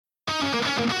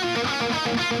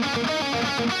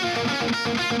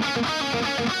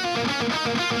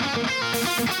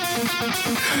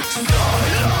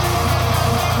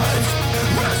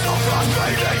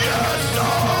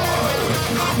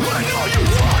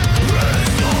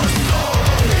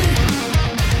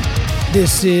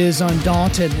This is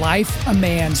Undaunted Life, a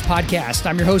Man's Podcast.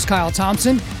 I'm your host, Kyle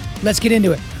Thompson. Let's get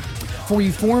into it. For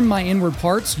you formed my inward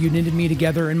parts, you knitted me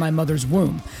together in my mother's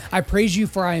womb. I praise you,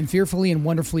 for I am fearfully and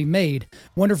wonderfully made.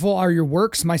 Wonderful are your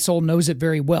works, my soul knows it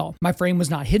very well. My frame was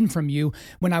not hidden from you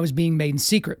when I was being made in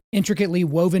secret, intricately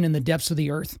woven in the depths of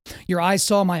the earth. Your eyes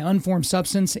saw my unformed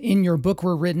substance. In your book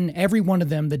were written, every one of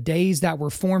them, the days that were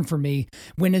formed for me,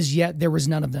 when as yet there was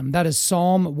none of them. That is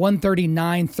Psalm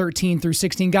 139, 13 through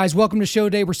 16. Guys, welcome to Show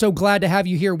Day. We're so glad to have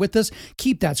you here with us.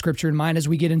 Keep that scripture in mind as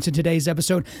we get into today's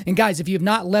episode. And guys, if you have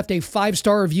not left a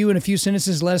 5-star review in a few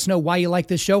sentences, let us know why you like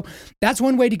this show. That's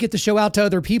one way to get the show out to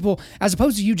other people, as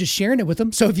opposed to you just sharing it with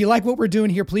them. So if you like what we're doing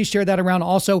here, please share that around.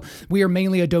 Also, we are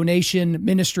mainly a donation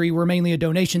ministry. We're mainly a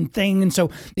donation thing. And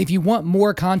so if you want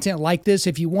more content like this,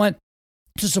 if you want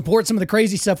to support some of the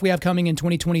crazy stuff we have coming in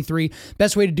 2023,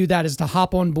 best way to do that is to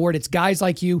hop on board. It's guys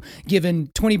like you giving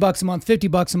 $20 a month,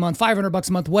 $50 a month, $500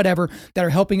 a month, whatever, that are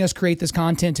helping us create this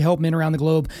content to help men around the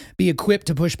globe be equipped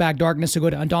to push back darkness. So go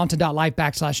to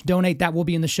undaunted.life/donate. That will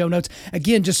be in the show notes.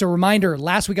 Again, just a reminder,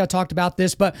 last week I talked about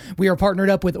this, but we are partnered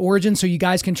up with Origin, so you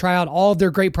guys can try out all of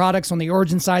their great products on the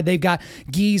Origin side. They've got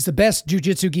gis, the best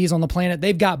jiu-jitsu gis on the planet.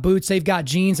 They've got boots, they've got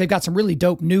jeans, they've got some really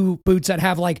dope new boots that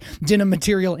have like denim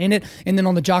material in it. And then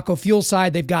on the Jocko Fuel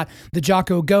side, they've got the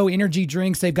Jocko Go energy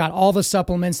drinks. They've got all the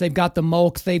supplements. They've got the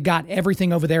Mulk. They've got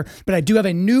everything over there. But I do have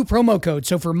a new promo code.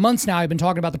 So for months now, I've been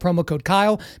talking about the promo code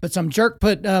Kyle, but some jerk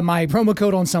put my promo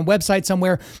code on some website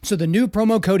somewhere. So the new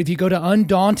promo code, if you go to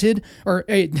Undaunted, or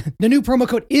the new promo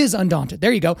code is Undaunted.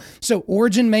 There you go. So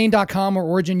originmain.com or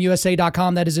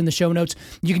originusa.com, that is in the show notes.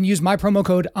 You can use my promo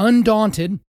code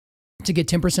Undaunted to get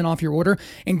 10% off your order.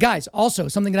 And guys, also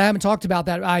something that I haven't talked about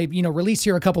that I, released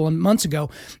here a couple of months ago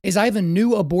is I have a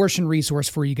new abortion resource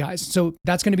for you guys. So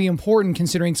that's going to be important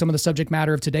considering some of the subject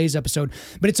matter of today's episode,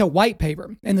 but it's a white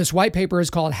paper. And this white paper is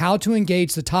called How to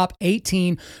Engage the Top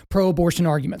 18 Pro-Abortion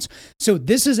Arguments. So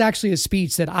this is actually a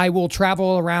speech that I will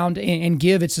travel around and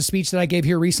give. It's a speech that I gave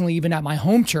here recently, even at my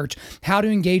home church. How to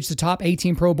Engage the Top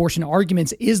 18 Pro-Abortion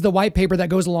Arguments is the white paper that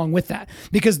goes along with that,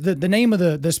 because the name of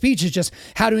the speech is just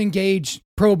How to Engage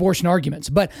pro-abortion arguments.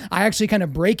 But I actually kind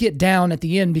of break it down at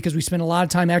the end because we spend a lot of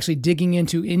time actually digging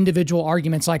into individual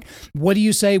arguments. Like, what do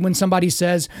you say when somebody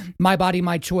says, my body,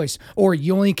 my choice? Or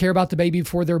you only care about the baby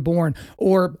before they're born?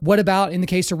 Or what about in the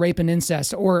case of rape and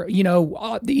incest? Or,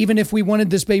 even if we wanted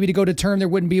this baby to go to term, there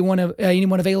wouldn't be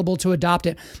anyone available to adopt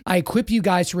it. I equip you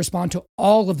guys to respond to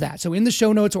all of that. So in the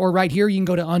show notes or right here, you can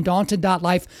go to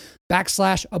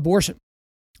undaunted.life/abortion.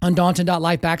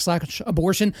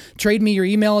 Undaunted.life/abortion. Trade me your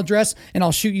email address and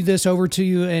I'll shoot you this over to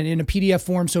you in a PDF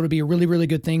form. So it'll be a really, really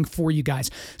good thing for you guys.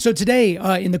 So today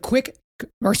it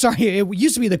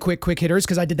used to be the quick hitters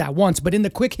because I did that once, but in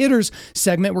the quick hitters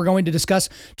segment, we're going to discuss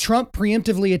Trump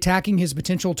preemptively attacking his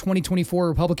potential 2024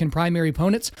 Republican primary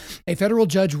opponents, a federal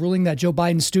judge ruling that Joe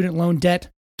Biden's student loan debt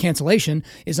cancellation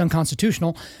is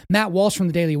unconstitutional, Matt Walsh from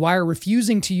the Daily Wire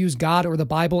refusing to use God or the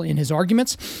Bible in his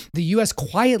arguments, the U.S.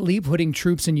 quietly putting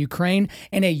troops in Ukraine,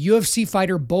 and a UFC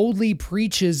fighter boldly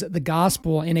preaches the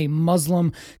gospel in a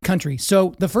Muslim country.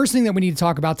 So the first thing that we need to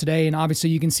talk about today, and obviously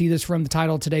you can see this from the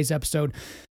title of today's episode,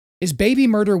 is baby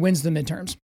murder wins the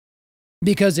midterms.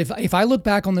 Because if I look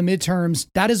back on the midterms,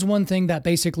 that is one thing that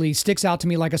basically sticks out to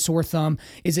me like a sore thumb,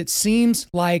 is it seems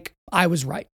like I was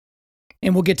right.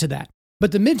 And we'll get to that.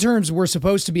 But the midterms were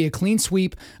supposed to be a clean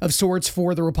sweep of sorts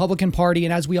for the Republican Party.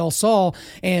 And as we all saw,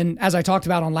 and as I talked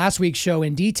about on last week's show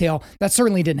in detail, that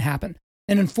certainly didn't happen.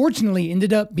 And unfortunately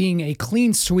ended up being a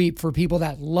clean sweep for people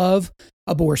that love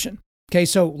abortion. Okay,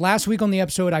 so last week on the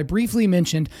episode, I briefly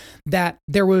mentioned that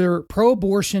there were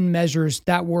pro-abortion measures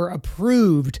that were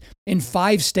approved in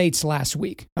 5 states last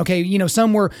week. Okay,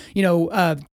 some were,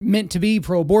 meant to be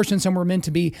pro-abortion, some were meant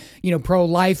to be,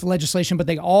 pro-life legislation, but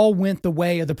they all went the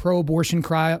way of the pro-abortion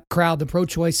crowd, the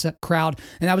pro-choice crowd,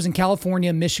 and that was in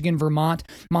California, Michigan, Vermont,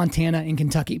 Montana, and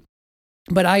Kentucky.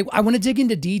 But I want to dig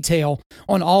into detail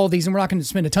on all of these, and we're not going to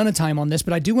spend a ton of time on this,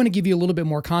 but I do want to give you a little bit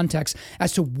more context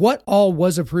as to what all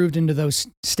was approved into those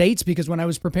states, because when I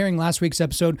was preparing last week's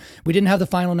episode, we didn't have the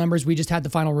final numbers, we just had the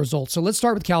final results. So let's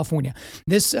start with California.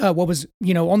 This, what was,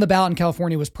 on the ballot in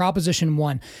California was Proposition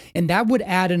 1, and that would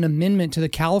add an amendment to the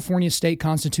California state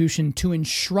constitution to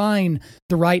enshrine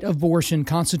the right of abortion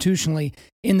constitutionally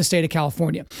in the state of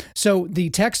California. So the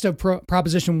text of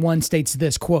Proposition 1 states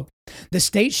this, quote, "The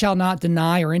state shall not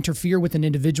deny or interfere with an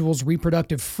individual's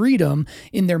reproductive freedom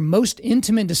in their most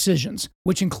intimate decisions,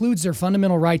 which includes their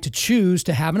fundamental right to choose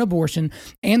to have an abortion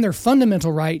and their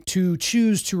fundamental right to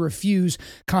choose to refuse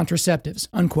contraceptives,"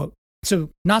 unquote. So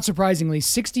not surprisingly,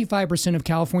 65% of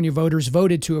California voters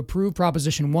voted to approve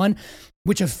Proposition 1,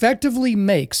 which effectively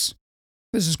makes,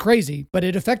 this is crazy, but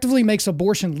it effectively makes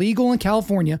abortion legal in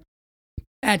California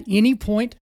at any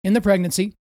point in the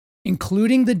pregnancy,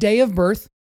 including the day of birth,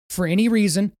 for any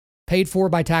reason, paid for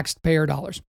by taxpayer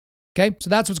dollars. Okay, so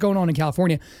that's what's going on in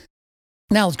California.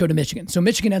 Now let's go to Michigan. So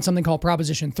Michigan had something called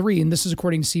Proposition 3, and this is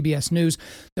according to CBS News.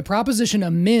 The proposition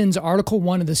amends Article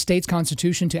 1 of the state's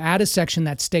constitution to add a section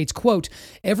that states, quote,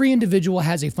 "Every individual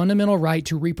has a fundamental right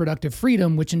to reproductive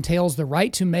freedom, which entails the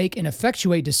right to make and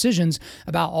effectuate decisions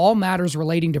about all matters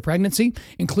relating to pregnancy,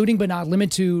 including but not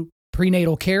limited to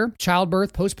prenatal care,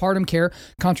 childbirth, postpartum care,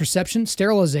 contraception,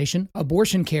 sterilization,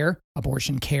 abortion care,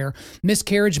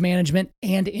 miscarriage management,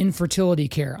 and infertility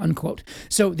care," unquote.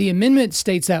 So the amendment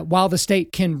states that while the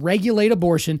state can regulate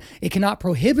abortion, it cannot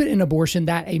prohibit an abortion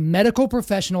that a medical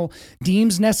professional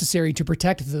deems necessary to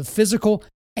protect the physical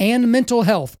and mental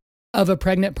health of a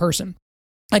pregnant person.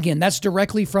 Again, that's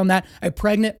directly from that, a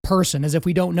pregnant person, as if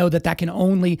we don't know that that can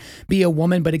only be a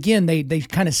woman. But again, they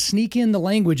kind of sneak in the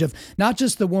language of not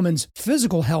just the woman's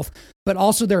physical health, but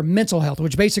also their mental health,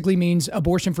 which basically means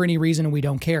abortion for any reason and we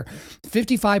don't care.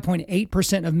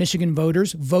 55.8% of Michigan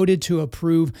voters voted to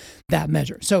approve that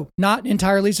measure. So not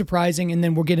entirely surprising. And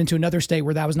then we'll get into another state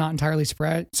where that was not entirely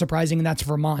surprising, and that's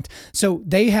Vermont. So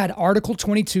they had Article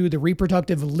 22, the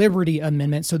Reproductive Liberty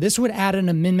Amendment. So this would add an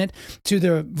amendment to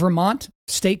the Vermont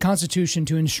state constitution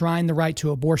to enshrine the right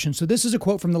to abortion. So this is a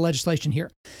quote from the legislation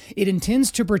here. "It intends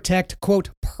to protect, quote,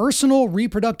 personal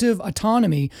reproductive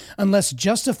autonomy unless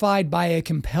justified by a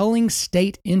compelling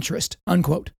state interest,"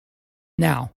 unquote.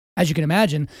 Now, as you can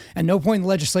imagine, at no point in the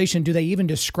legislation do they even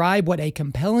describe what a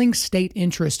compelling state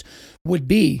interest would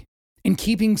be in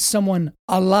keeping someone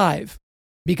alive.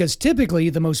 Because typically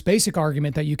the most basic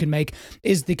argument that you can make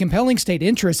is the compelling state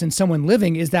interest in someone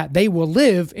living is that they will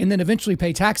live and then eventually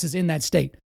pay taxes in that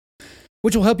state,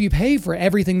 which will help you pay for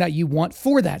everything that you want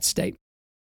for that state.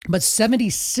 But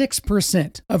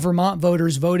 76% of Vermont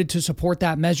voters voted to support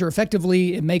that measure.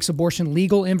 Effectively, it makes abortion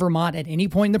legal in Vermont at any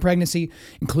point in the pregnancy,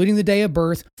 including the day of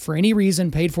birth, for any reason,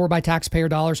 paid for by taxpayer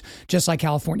dollars, just like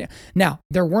California. Now,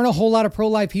 there weren't a whole lot of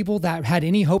pro-life people that had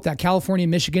any hope that California,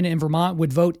 Michigan, and Vermont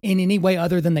would vote in any way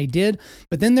other than they did.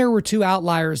 But then there were two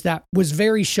outliers that was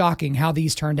very shocking how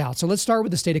these turned out. So let's start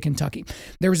with the state of Kentucky.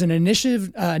 There was an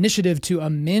initiative to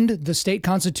amend the state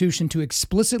constitution to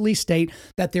explicitly state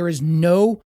that there is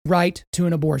no right to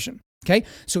an abortion. Okay.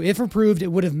 So if approved,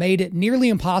 it would have made it nearly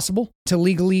impossible to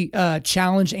legally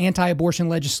challenge anti-abortion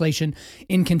legislation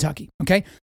in Kentucky. Okay.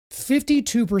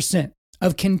 52%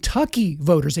 of Kentucky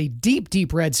voters, a deep,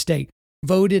 deep red state,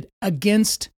 voted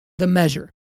against the measure.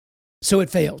 So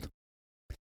it failed.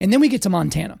 And then we get to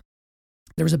Montana.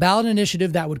 There was a ballot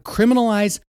initiative that would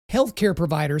criminalize healthcare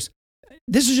providers.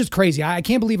 This is just crazy. I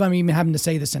can't believe I'm even having to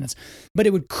say this sentence, but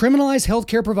it would criminalize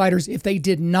healthcare providers if they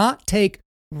did not take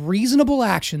reasonable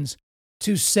actions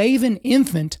to save an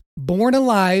infant born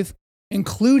alive,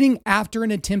 including after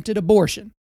an attempted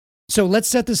abortion. So let's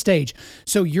set the stage.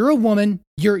 So you're a woman,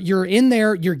 you're in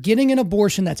there, you're getting an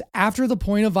abortion that's after the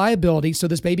point of viability, so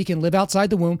this baby can live outside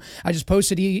the womb. I just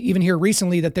posted even here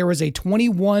recently that there was a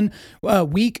 21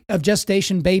 week of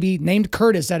gestation baby named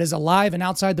Curtis that is alive and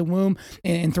outside the womb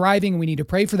and thriving. We need to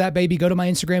pray for that baby. Go to my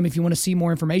Instagram if you want to see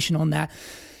more information on that.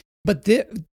 But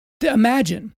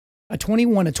imagine a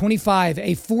 21, a 25,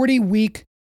 a 40-week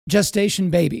gestation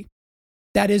baby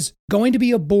that is going to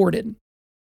be aborted.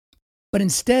 But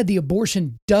instead, the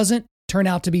abortion doesn't turn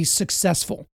out to be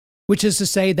successful, which is to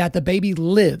say that the baby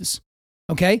lives.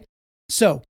 Okay?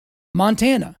 So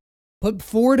Montana put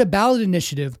forward a ballot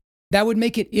initiative that would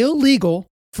make it illegal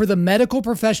for the medical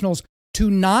professionals to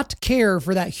not care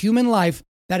for that human life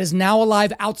that is now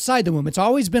alive outside the womb. It's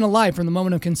always been alive from the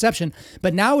moment of conception,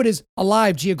 but now it is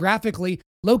alive geographically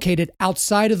located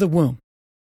outside of the womb.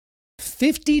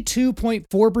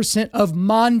 52.4% of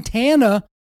Montana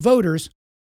voters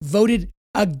voted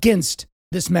against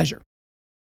this measure.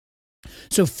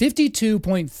 So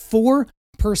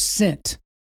 52.4%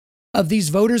 of these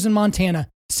voters in Montana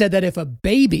said that if a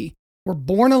baby were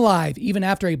born alive, even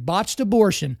after a botched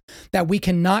abortion, that we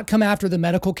cannot come after the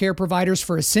medical care providers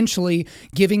for essentially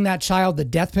giving that child the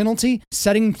death penalty,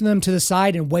 setting them to the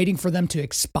side and waiting for them to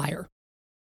expire.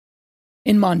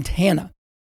 In Montana.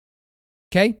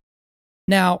 Okay?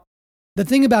 Now, the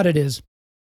thing about it is,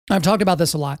 I've talked about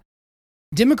this a lot.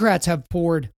 Democrats have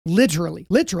poured literally,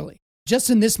 just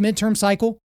in this midterm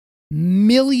cycle,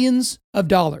 millions of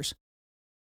dollars,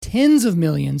 tens of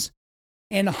millions,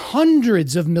 and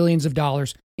hundreds of millions of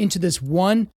dollars into this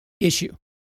one issue.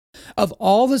 Of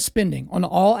all the spending on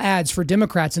all ads for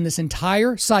Democrats in this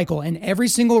entire cycle and every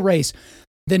single race,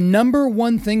 the number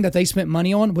one thing that they spent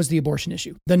money on was the abortion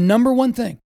issue. The number one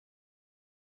thing.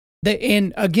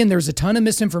 And again, there's a ton of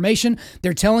misinformation.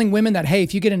 They're telling women that, hey,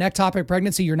 if you get an ectopic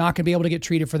pregnancy, you're not going to be able to get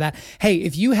treated for that. Hey,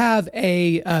 if you have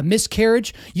a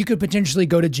miscarriage, you could potentially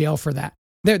go to jail for that.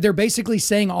 They're basically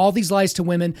saying all these lies to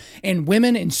women, and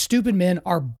women and stupid men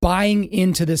are buying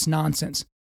into this nonsense.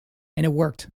 And it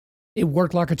worked. It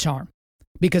worked like a charm.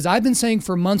 Because I've been saying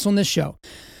for months on this show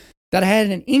that I had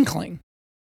an inkling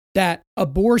that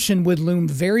abortion would loom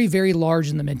very, very large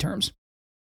in the midterms.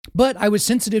 But I was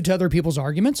sensitive to other people's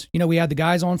arguments. We had the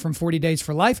guys on from 40 Days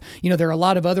for Life. There are a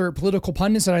lot of other political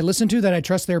pundits that I listen to that I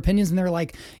trust their opinions. And they're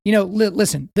like,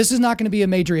 listen, this is not going to be a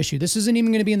major issue. This isn't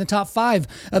even going to be in the top 5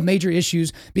 of major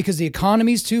issues because the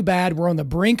economy's too bad. We're on the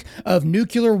brink of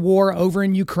nuclear war over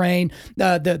in Ukraine.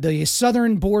 The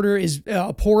southern border is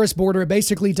a porous border. It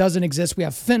basically doesn't exist. We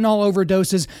have fentanyl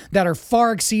overdoses that are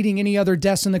far exceeding any other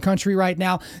deaths in the country right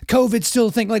now. COVID still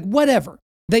a thing, like whatever.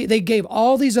 They gave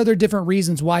all these other different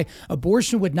reasons why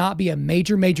abortion would not be a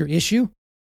major issue,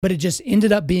 but it just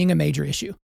ended up being a major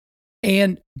issue.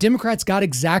 And Democrats got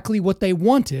exactly what they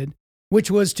wanted,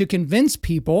 which was to convince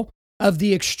people of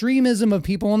the extremism of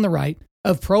people on the right,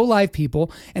 of pro-life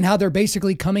people, and how they're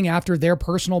basically coming after their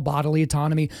personal bodily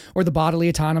autonomy or the bodily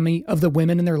autonomy of the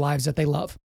women in their lives that they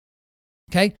love.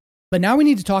 Okay? But now we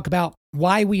need to talk about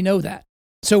why we know that.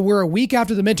 So we're a week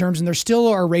after the midterms, and there still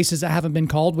are races that haven't been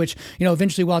called, which,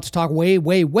 eventually we'll have to talk way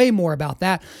more about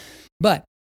that. But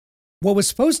what was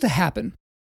supposed to happen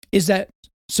is that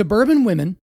suburban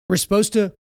women were supposed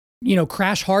to,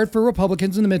 crash hard for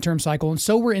Republicans in the midterm cycle, and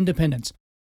so were independents.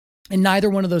 And neither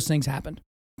one of those things happened.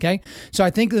 Okay. So I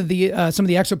think that some of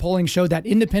the exit polling showed that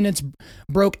independents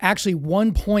broke actually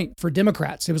 1 point for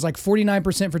Democrats. It was like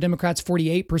 49% for Democrats,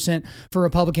 48% for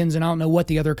Republicans. And I don't know what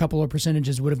the other couple of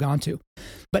percentages would have gone to.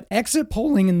 But exit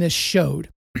polling in this showed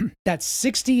that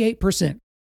 68%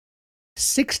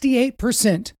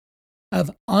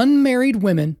 of unmarried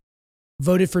women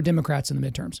voted for Democrats in the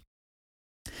midterms.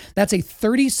 That's a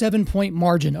 37-point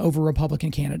margin over Republican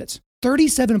candidates.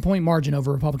 37-point margin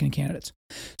over Republican candidates.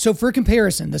 So for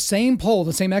comparison, the same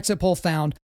exit poll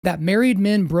found that married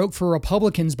men broke for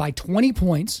Republicans by 20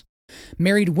 points.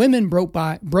 Married women broke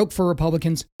for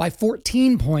Republicans by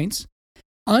 14 points.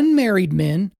 Unmarried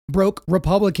men broke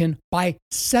Republican by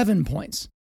 7 points.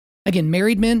 Again,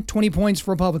 married men, 20 points for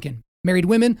Republican. Married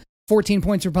women, 14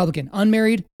 points Republican.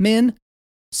 Unmarried men,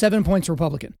 7 points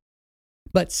Republican.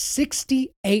 But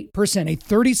 68%, a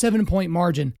 37-point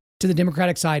margin to the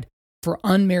Democratic side for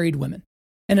unmarried women.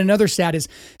 And another stat is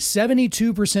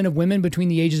 72% of women between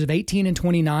the ages of 18 and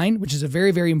 29, which is a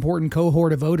very, very important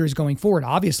cohort of voters going forward,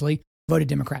 obviously, voted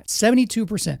Democrat.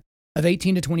 72% of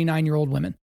 18 to 29-year-old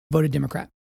women voted Democrat.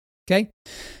 Okay?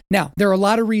 Now, there are a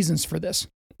lot of reasons for this,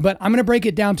 but I'm going to break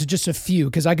it down to just a few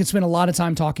because I could spend a lot of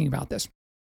time talking about this.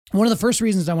 One of the first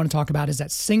reasons I want to talk about is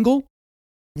that single,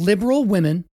 liberal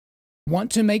women want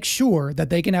to make sure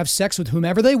that they can have sex with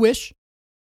whomever they wish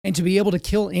and to be able to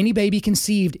kill any baby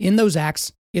conceived in those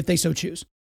acts if they so choose.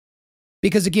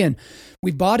 Because again,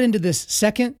 we've bought into this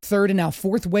second, third, and now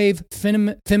fourth wave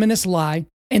feminist lie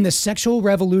and the sexual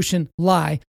revolution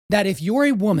lie that if you're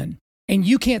a woman and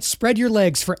you can't spread your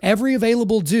legs for every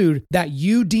available dude that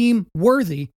you deem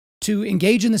worthy to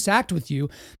engage in this act with you,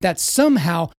 that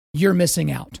somehow you're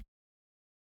missing out.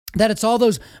 That it's all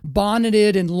those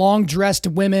bonneted and long-dressed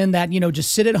women that,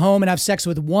 just sit at home and have sex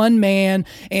with one man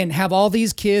and have all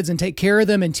these kids and take care of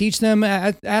them and teach them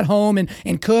at home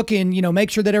and cook and, make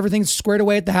sure that everything's squared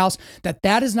away at the house,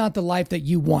 that is not the life that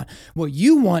you want. What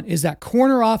you want is that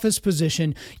corner office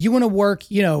position. You want to work,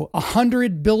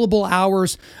 100 billable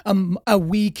hours a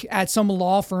week at some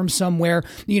law firm somewhere.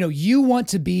 You want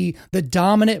to be the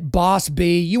dominant boss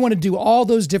bee. You want to do all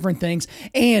those different things,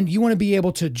 and you want to be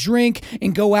able to drink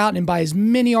and go out and buy as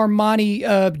many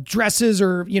Armani dresses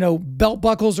or, belt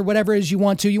buckles or whatever it is you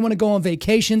want to. You want to go on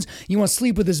vacations. You want to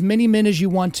sleep with as many men as you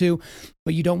want to,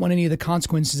 but you don't want any of the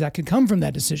consequences that could come from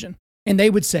that decision. And they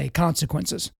would say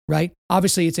consequences, right?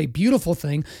 Obviously, it's a beautiful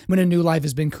thing when a new life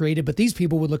has been created, but these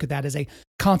people would look at that as a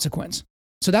consequence.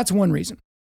 So that's one reason.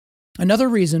 Another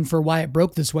reason for why it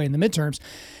broke this way in the midterms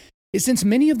is since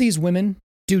many of these women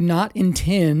do not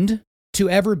intend to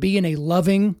ever be in a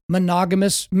loving,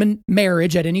 monogamous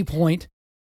marriage at any point,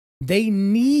 they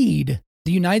need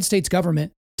the United States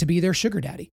government to be their sugar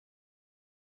daddy.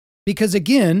 Because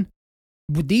again,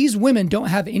 these women don't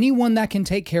have anyone that can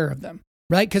take care of them,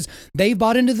 right? Because they've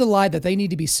bought into the lie that they need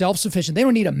to be self-sufficient. They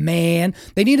don't need a man.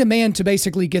 They need a man to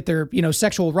basically get their,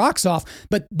 sexual rocks off,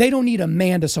 but they don't need a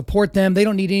man to support them. They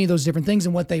don't need any of those different things.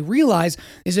 And what they realize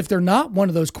is if they're not one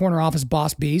of those corner office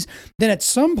boss bees, then at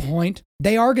some point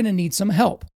they are going to need some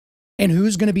help. And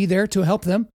who's going to be there to help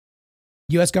them?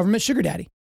 U.S. government sugar daddy.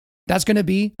 That's going to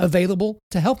be available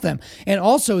to help them. And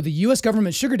also the U.S.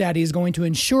 government sugar daddy is going to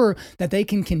ensure that they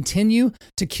can continue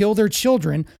to kill their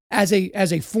children as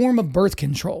a form of birth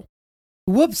control.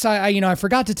 Whoops, I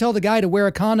forgot to tell the guy to wear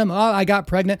a condom. Oh, I got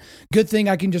pregnant. Good thing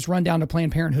I can just run down to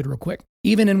Planned Parenthood real quick.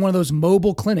 Even in one of those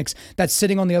mobile clinics that's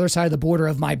sitting on the other side of the border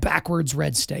of my backwards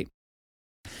red state.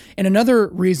 And another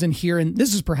reason here, and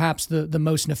this is perhaps the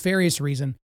most nefarious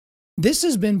reason, this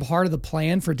has been part of the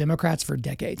plan for Democrats for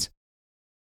decades.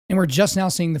 And we're just now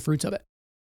seeing the fruits of it.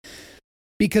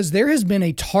 Because there has been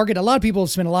a target, a lot of people have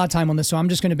spent a lot of time on this, so I'm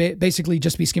just going to basically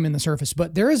just be skimming the surface,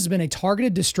 but there has been a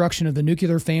targeted destruction of the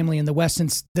nuclear family in the West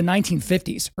since the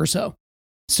 1950s or so.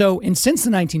 And since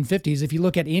the 1950s, if you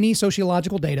look at any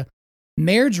sociological data,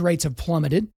 marriage rates have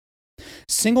plummeted,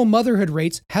 single motherhood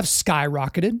rates have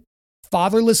skyrocketed,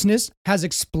 fatherlessness has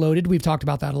exploded. We've talked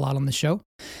about that a lot on the show.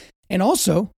 And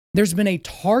also, there's been a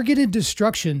targeted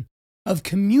destruction of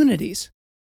communities.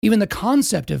 Even the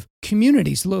concept of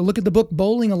communities, look at the book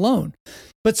Bowling Alone,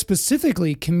 but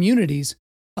specifically communities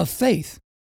of faith.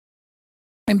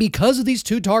 And because of these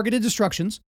two targeted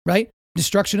destructions, right?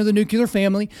 Destruction of the nuclear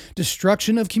family,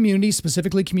 destruction of communities,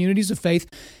 specifically communities of faith,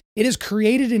 it has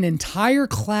created an entire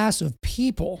class of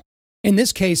people, in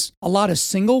this case, a lot of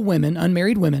single women,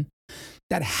 unmarried women,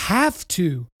 that have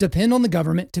to depend on the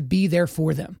government to be there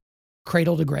for them,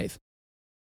 cradle to grave.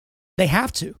 They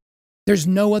have to. There's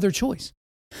no other choice.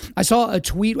 I saw a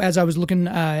tweet as I was looking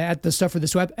at the stuff for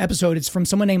this episode. It's from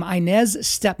someone named Inez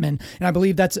Stepman, and I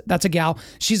believe that's a gal.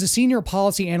 She's a senior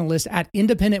policy analyst at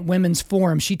Independent Women's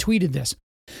Forum. She tweeted this: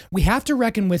 "We have to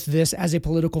reckon with this as a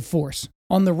political force.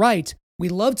 On the right, we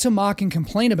love to mock and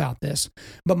complain about this,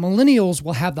 but millennials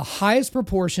will have the highest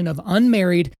proportion of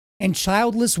unmarried and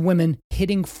childless women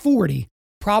hitting 40,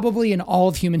 probably in all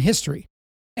of human history,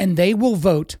 and they will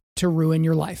vote to ruin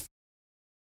your life."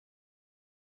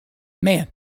 Man.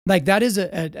 Like, that is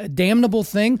a damnable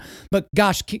thing. But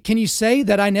gosh, can you say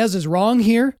that Inez is wrong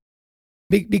here?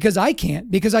 Because I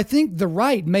can't. Because I think the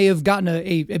right may have gotten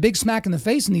a big smack in the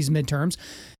face in these midterms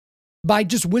by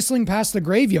just whistling past the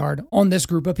graveyard on this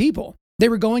group of people. They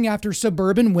were going after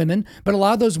suburban women, but a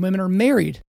lot of those women are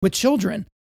married with children.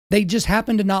 They just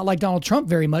happen to not like Donald Trump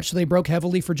very much, so they broke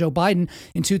heavily for Joe Biden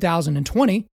in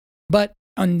 2020. But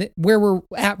where we're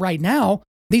at right now,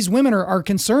 these women are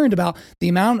concerned about the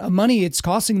amount of money it's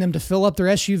costing them to fill up their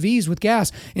SUVs with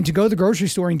gas and to go to the grocery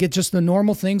store and get just the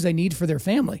normal things they need for their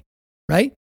family,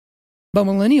 right? But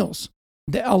millennials,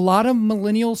 a lot of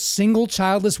millennial single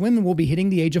childless women will be hitting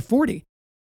the age of 40.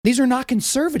 These are not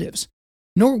conservatives,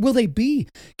 nor will they be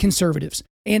conservatives.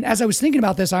 And as I was thinking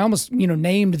about this, I almost,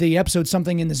 named the episode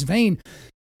something in this vein,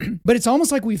 but it's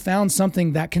almost like we found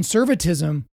something that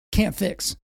conservatism can't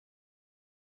fix.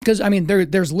 Because,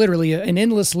 there's literally an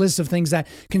endless list of things that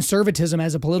conservatism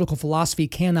as a political philosophy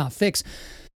cannot fix.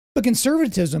 But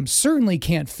conservatism certainly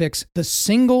can't fix the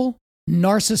single,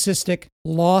 narcissistic,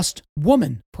 lost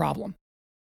woman problem.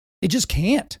 It just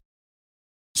can't.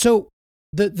 So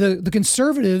the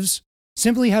conservatives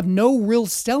simply have no real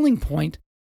selling point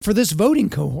for this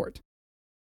voting cohort.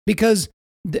 Because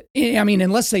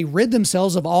unless they rid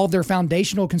themselves of all of their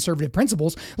foundational conservative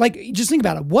principles, like, just think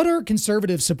about it. What are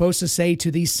conservatives supposed to say to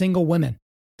these single women?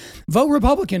 Vote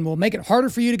Republican, will make it harder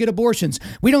for you to get abortions.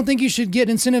 We don't think you should get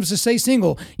incentives to stay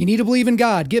single. You need to believe in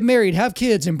God, get married, have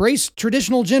kids, embrace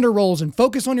traditional gender roles, and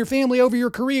focus on your family over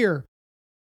your career.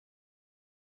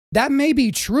 That may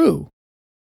be true.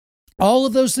 All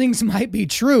of those things might be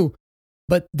true,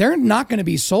 but they're not going to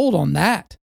be sold on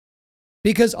that.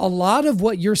 Because a lot of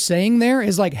what you're saying there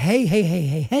is like,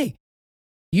 hey,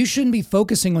 you shouldn't be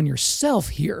focusing on yourself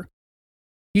here.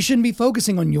 You shouldn't be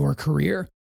focusing on your career.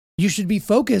 You should be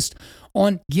focused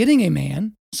on getting a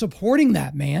man, supporting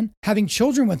that man, having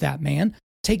children with that man,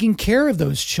 taking care of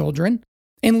those children,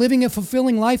 and living a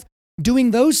fulfilling life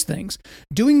doing those things,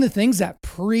 doing the things that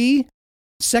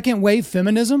pre-second wave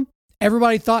feminism,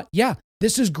 everybody thought, yeah,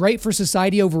 this is great for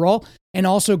society overall and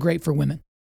also great for women.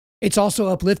 It's also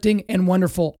uplifting and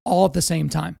wonderful all at the same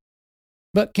time.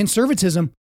 But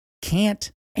conservatism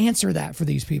can't answer that for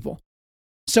these people.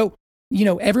 So,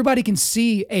 everybody can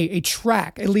see a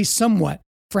track, at least somewhat,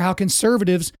 for how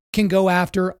conservatives can go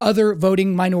after other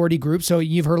voting minority groups. So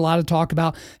you've heard a lot of talk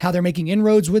about how they're making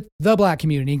inroads with the Black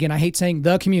community. Again, I hate saying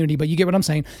the community, but you get what I'm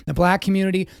saying. The Black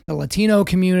community, the Latino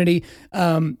community,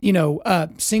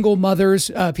 single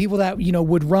mothers, people that,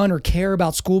 would run or care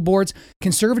about school boards.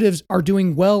 Conservatives are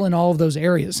doing well in all of those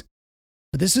areas.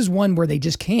 But this is one where they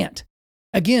just can't.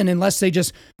 Again, unless they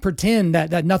just pretend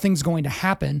that nothing's going to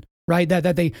happen, right?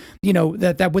 That they,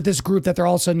 that with this group that they're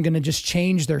all of a sudden going to just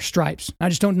change their stripes. I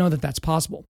just don't know that that's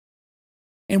possible.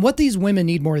 And what these women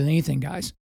need more than anything,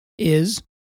 guys, is,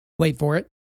 wait for it,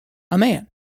 a man.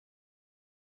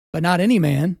 But not any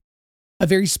man, a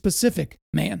very specific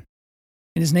man.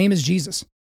 And his name is Jesus.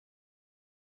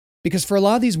 Because for a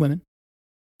lot of these women,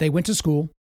 they went to school.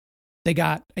 They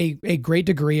got a great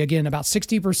degree. Again, about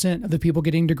 60% of the people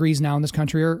getting degrees now in this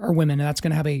country are women, and that's going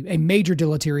to have a major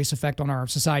deleterious effect on our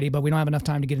society, but we don't have enough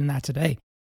time to get into that today.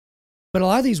 But a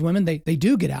lot of these women, they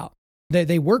do get out.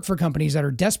 They work for companies that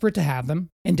are desperate to have them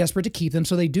and desperate to keep them,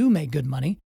 so they do make good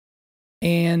money.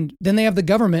 And then they have the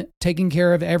government taking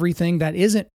care of everything that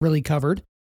isn't really covered.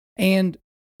 And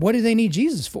what do they need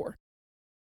Jesus for?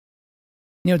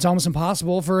 It's almost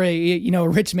impossible for a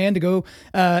rich man to go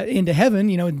into heaven.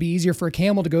 It'd be easier for a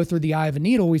camel to go through the eye of a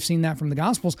needle. We've seen that from the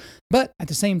Gospels. But at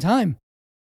the same time,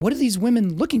 what are these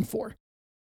women looking for?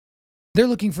 They're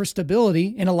looking for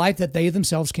stability in a life that they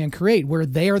themselves can create, where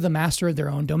they are the master of their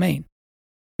own domain.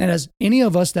 And as any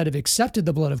of us that have accepted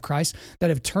the blood of Christ,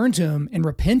 that have turned to him and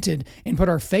repented and put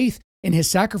our faith in his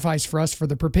sacrifice for us for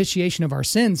the propitiation of our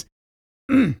sins,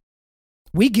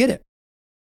 we get it.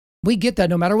 We get that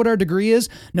no matter what our degree is,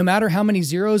 no matter how many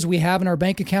zeros we have in our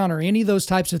bank account or any of those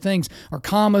types of things, or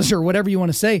commas or whatever you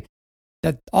want to say,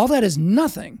 that all that is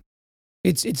nothing.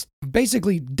 It's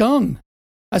basically dung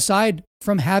aside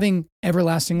from having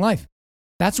everlasting life.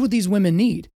 That's what these women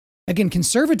need. Again,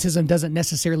 conservatism doesn't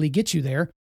necessarily get you there,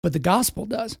 but the gospel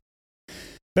does.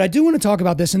 But I do want to talk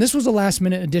about this, and this was a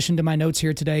last-minute addition to my notes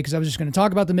here today because I was just going to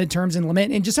talk about the midterms and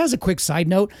lament. And just as a quick side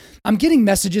note, I'm getting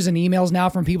messages and emails now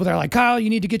from people that are like, Kyle, you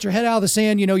need to get your head out of the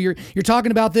sand. You're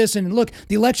talking about this, and look,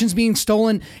 the election's being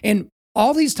stolen. And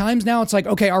all these times now, it's like,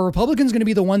 okay, are Republicans going to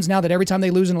be the ones now that every time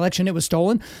they lose an election, it was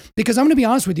stolen? Because I'm going to be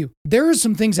honest with you, there are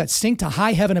some things that stink to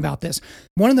high heaven about this.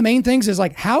 One of the main things is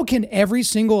like, how can every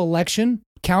single election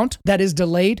count that is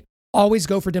delayed always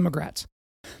go for Democrats?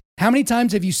 How many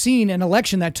times have you seen an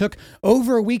election that took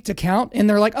over a week to count and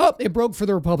they're like, oh, it broke for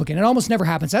the Republican? It almost never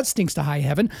happens. That stinks to high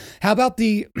heaven. How about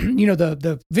the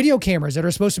video cameras that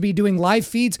are supposed to be doing live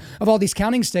feeds of all these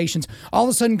counting stations, all of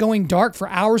a sudden going dark for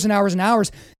hours and hours and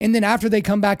hours. And then after they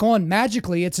come back on,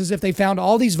 magically, it's as if they found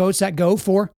all these votes that go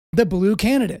for the blue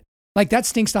candidate. Like that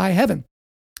stinks to high heaven.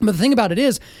 But the thing about it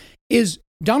is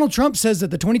Donald Trump says that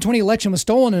the 2020 election was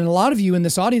stolen. And a lot of you in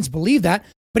this audience believe that,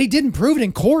 but he didn't prove it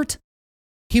in court.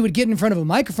 He would get in front of a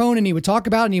microphone and he would talk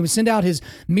about it, and he would send out his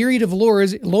myriad of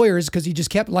lawyers because he just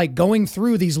kept like going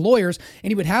through these lawyers,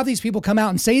 and he would have these people come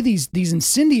out and say these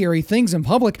incendiary things in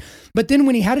public. But then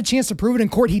when he had a chance to prove it in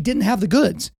court, he didn't have the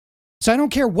goods. So I don't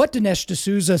care what Dinesh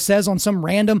D'Souza says on some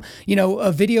random,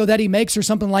 a video that he makes or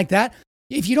something like that.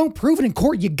 If you don't prove it in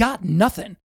court, you got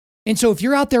nothing. And so if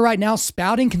you're out there right now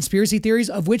spouting conspiracy theories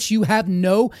of which you have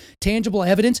no tangible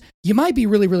evidence, you might be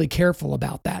really, really careful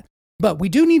about that. But we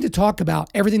do need to talk about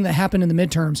everything that happened in the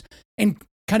midterms and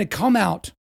kind of come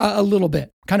out a little bit,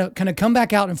 kind of come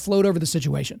back out and float over the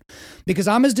situation. Because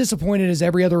I'm as disappointed as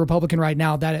every other Republican right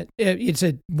now that it's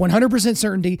a 100%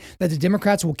 certainty that the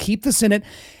Democrats will keep the Senate.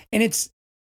 And it's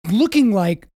looking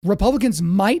like Republicans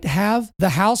might have the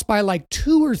House by like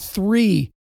 2 or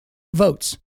 3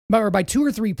 votes, or by 2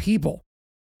 or 3 people.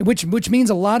 Which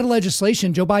means a lot of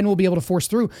legislation Joe Biden will be able to force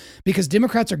through because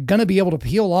Democrats are going to be able to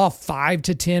peel off 5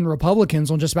 to 10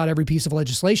 Republicans on just about every piece of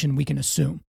legislation, we can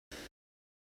assume.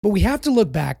 But we have to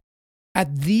look back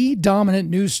at the dominant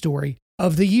news story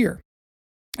of the year,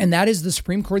 and that is the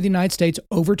Supreme Court of the United States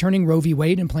overturning Roe v.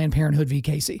 Wade and Planned Parenthood v.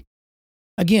 Casey.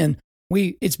 Again,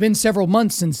 it's been several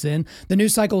months since then. The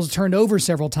news cycle has turned over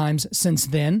several times since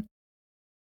then,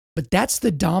 but that's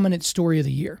the dominant story of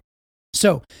the year.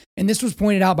 So, and this was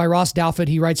pointed out by Ross Douthat.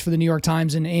 He writes for the New York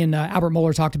Times, and Albert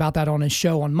Mohler talked about that on his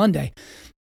show on Monday.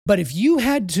 But if you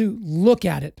had to look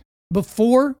at it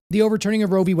before the overturning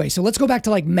of Roe v. Wade, so let's go back to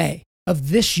like May of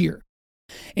this year,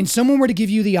 and someone were to give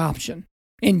you the option,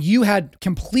 and you had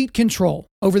complete control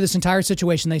over this entire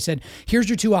situation, they said, here's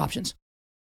your 2 options.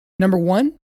 Number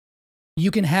 1,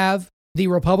 you can have the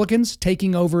Republicans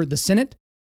taking over the Senate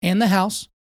and the House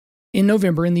in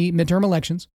November in the midterm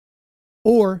elections,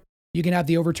 or you can have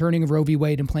the overturning of Roe v.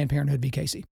 Wade and Planned Parenthood v.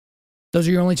 Casey. Those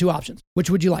are your only 2 options. Which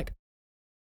would you like?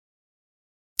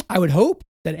 I would hope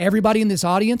that everybody in this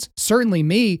audience, certainly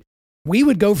me, we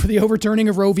would go for the overturning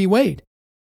of Roe v. Wade.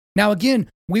 Now, again,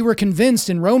 we were convinced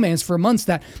in romance for months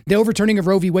that the overturning of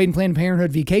Roe v. Wade and Planned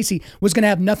Parenthood v. Casey was going to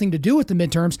have nothing to do with the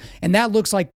midterms. And that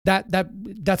looks like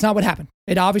that's not what happened.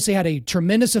 It obviously had a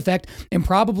tremendous effect and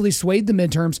probably swayed the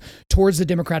midterms towards the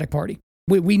Democratic Party.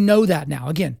 We know that now.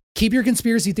 Again, keep your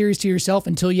conspiracy theories to yourself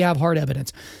until you have hard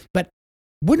evidence. But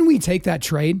wouldn't we take that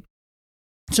trade?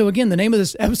 So again, the name of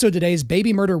this episode today is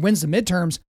Baby Murder Wins the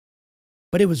Midterms,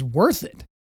 but it was worth it.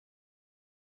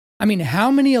 I mean, how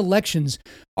many elections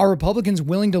are Republicans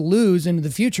willing to lose into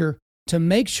the future to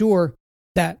make sure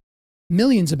that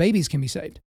millions of babies can be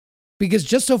saved? Because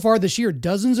just so far this year,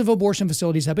 dozens of abortion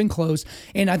facilities have been closed.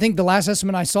 And I think the last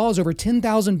estimate I saw is over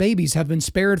 10,000 babies have been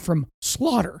spared from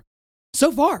slaughter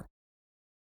so far.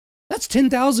 That's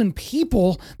 10,000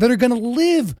 people that are going to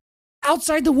live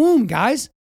outside the womb, guys.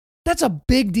 That's a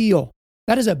big deal.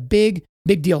 That is a big,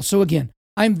 big deal. So again,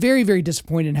 I'm very, very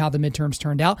disappointed in how the midterms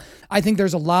turned out. I think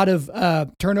there's a lot of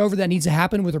turnover that needs to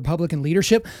happen with Republican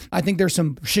leadership. I think there's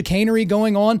some chicanery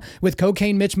going on with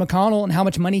cocaine Mitch McConnell and how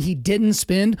much money he didn't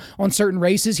spend on certain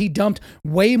races. He dumped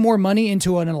way more money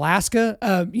into an Alaska,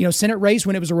 Senate race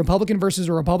when it was a Republican versus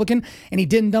a Republican, and he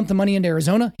didn't dump the money into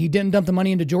Arizona. He didn't dump the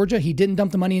money into Georgia. He didn't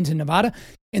dump the money into Nevada.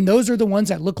 And those are the ones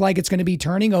that look like it's going to be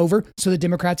turning over so the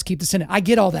Democrats keep the Senate. I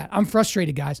get all that. I'm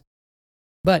frustrated, guys.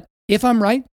 But if I'm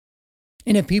right,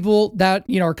 and if people that,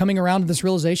 are coming around to this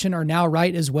realization are now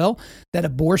right as well, that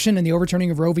abortion and the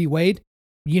overturning of Roe v. Wade,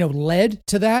 led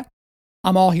to that,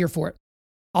 I'm all here for it.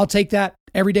 I'll take that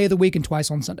every day of the week and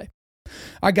twice on Sunday.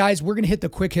 All right, guys, we're going to hit the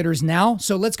quick hitters now.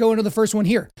 So let's go into the first one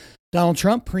here. Donald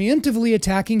Trump preemptively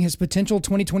attacking his potential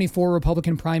 2024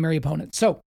 Republican primary opponent.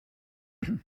 So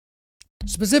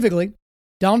specifically,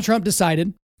 Donald Trump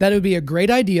decided that it would be a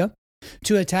great idea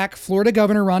to attack Florida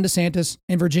Governor Ron DeSantis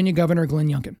and Virginia Governor Glenn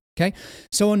Youngkin. Okay.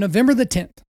 So on November the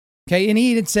 10th, okay, and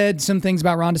he had said some things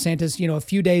about Ron DeSantis, a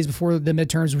few days before the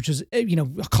midterms, which is, a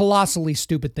colossally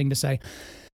stupid thing to say.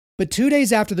 But 2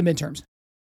 days after the midterms,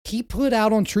 he put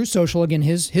out on Truth Social, again,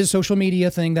 his social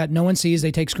media thing that no one sees.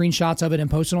 They take screenshots of it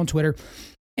and post it on Twitter.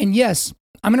 And yes,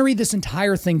 I'm going to read this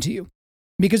entire thing to you.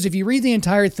 Because if you read the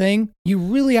entire thing, you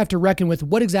really have to reckon with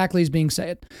what exactly is being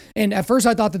said. And at first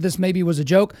I thought that this maybe was a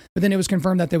joke, but then it was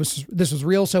confirmed that this was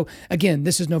real. So again,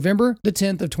 this is November the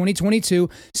 10th of 2022,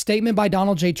 statement by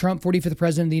Donald J. Trump, 45th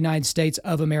President of the United States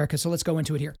of America. So let's go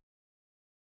into it here.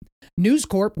 News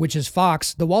Corp, which is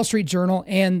Fox, the Wall Street Journal,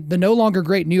 and the no longer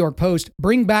great New York Post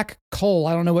bring back Cole.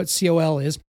 I don't know what COL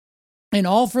is. And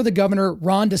all for the governor,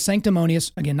 Ron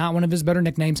DeSanctimonious, again, not one of his better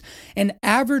nicknames, an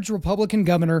average Republican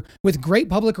governor with great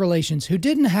public relations who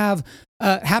didn't have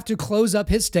to close up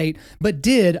his state, but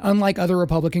did, unlike other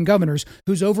Republican governors,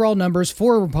 whose overall numbers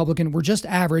for a Republican were just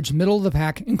average, middle of the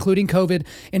pack, including COVID,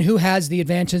 and who has the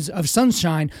advantages of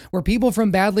sunshine, where people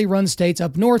from badly run states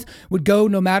up north would go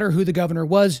no matter who the governor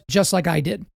was, just like I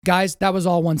did. Guys, that was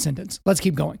all one sentence. Let's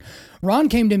keep going. Ron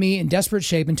came to me in desperate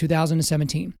shape in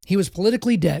 2017. He was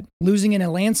politically dead, losing in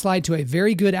a landslide to a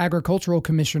very good agricultural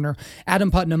commissioner, Adam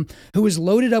Putnam, who was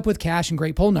loaded up with cash and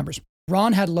great poll numbers.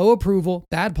 Ron had low approval,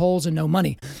 bad polls, and no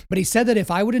money, but he said that if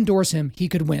I would endorse him, he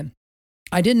could win.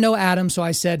 I didn't know Adam, so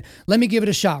I said, let me give it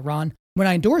a shot, Ron. When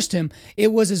I endorsed him,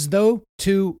 it was as though,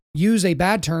 to use a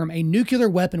bad term, a nuclear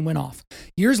weapon went off.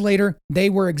 Years later, they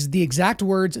were the exact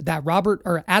words that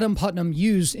Adam Putnam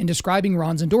used in describing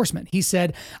Ron's endorsement. He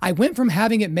said, I went from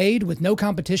having it made with no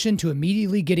competition to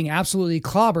immediately getting absolutely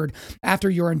clobbered after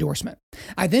your endorsement.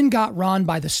 I then got Ron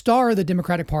by the star of the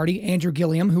Democratic Party, Andrew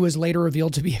Gillum, who was later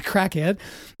revealed to be a crackhead,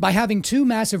 by having 2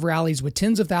 massive rallies with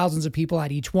tens of thousands of people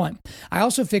at each one. I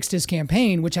also fixed his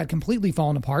campaign, which had completely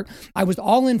fallen apart. I was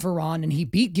all in for Ron, and he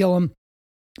beat Gillum.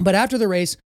 But after the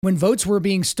race, when votes were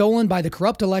being stolen by the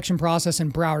corrupt election process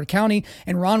in Broward County,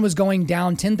 and Ron was going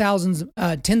down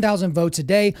 10,000 votes a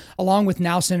day, along with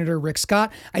now Senator Rick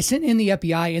Scott, I sent in the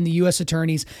FBI and the U.S.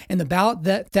 attorneys, and the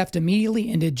ballot theft immediately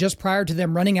ended just prior to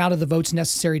them running out of the votes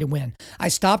necessary to win. I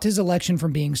stopped his election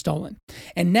from being stolen.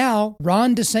 And now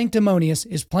Ron DeSanctimonious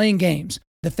is playing games.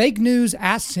 The fake news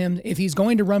asks him if he's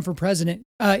going to run for president,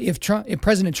 if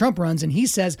President Trump runs, and he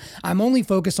says, I'm only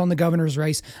focused on the governor's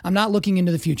race. I'm not looking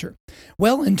into the future.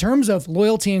 Well, in terms of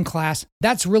loyalty and class,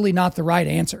 that's really not the right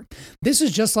answer. This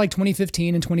is just like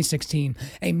 2015 and 2016,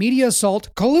 a media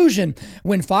assault collusion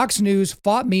when Fox News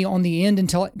fought me on the end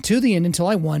until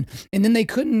I won, and then they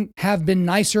couldn't have been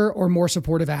nicer or more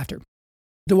supportive after.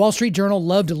 The Wall Street Journal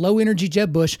loved low-energy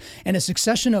Jeb Bush and a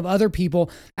succession of other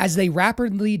people as they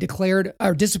rapidly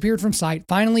disappeared from sight,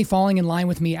 finally falling in line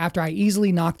with me after I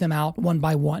easily knocked them out one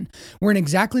by one. We're in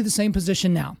exactly the same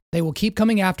position now. They will keep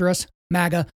coming after us,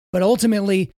 MAGA, but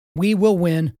ultimately, We will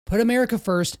win. Put America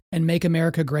first and make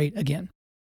America great again.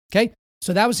 Okay?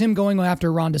 So that was him going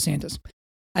after Ron DeSantis.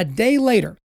 A day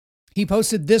later, he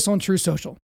posted this on True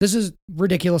Social. This is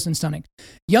ridiculous and stunning.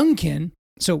 Youngkin,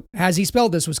 so as he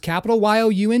spelled this, was capital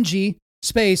Y-O-U-N-G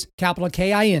space capital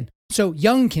K-I-N. So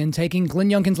Youngkin, taking Glenn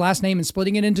Youngkin's last name and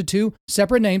splitting it into two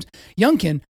separate names.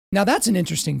 Youngkin, now that's an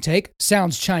interesting take.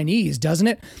 Sounds Chinese, doesn't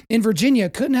it? In Virginia,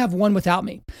 couldn't have won without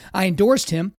me. I endorsed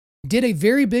him, did a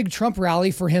very big Trump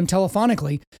rally for him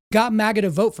telephonically, got MAGA to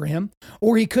vote for him,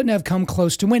 or he couldn't have come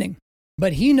close to winning.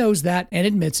 But he knows that and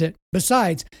admits it.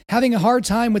 Besides, having a hard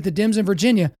time with the Dems in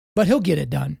Virginia, but he'll get it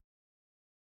done.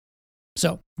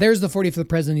 So there's the 45th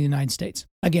president of the United States.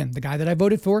 Again, the guy that I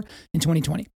voted for in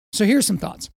 2020. So here's some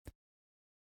thoughts.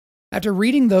 After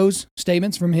reading those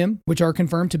statements from him, which are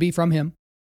confirmed to be from him,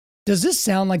 does this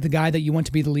sound like the guy that you want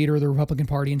to be the leader of the Republican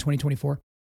Party in 2024?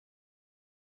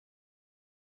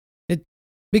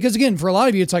 Because again, for a lot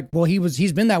of you, it's like, well,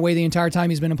 he's been that way the entire time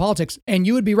he's been in politics, and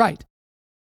you would be right.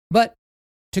 But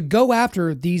to go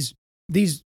after these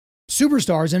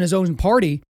superstars in his own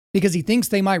party because he thinks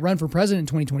they might run for president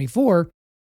in 2024,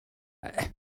 is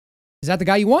that the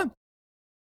guy you want?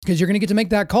 Because you're going to get to make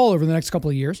that call over the next couple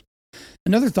of years.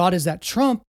 Another thought is that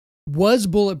Trump was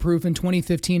bulletproof in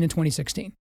 2015 and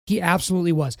 2016. He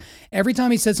absolutely was. Every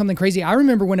time he said something crazy, I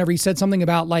remember whenever he said something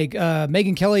about like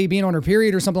Megyn Kelly being on her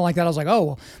period or something like that, I was like, oh,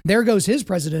 well, there goes his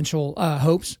presidential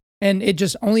hopes. And it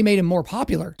just only made him more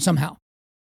popular somehow.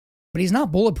 But he's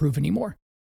not bulletproof anymore.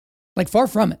 Like, far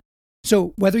from it.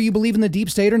 So whether you believe in the deep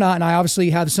state or not, and I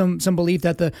obviously have some belief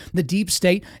that the deep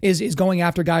state is going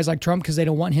after guys like Trump because they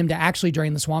don't want him to actually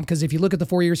drain the swamp. Because if you look at the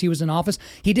 4 years he was in office,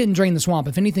 he didn't drain the swamp.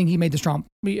 If anything, he made the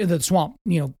swamp,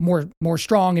 more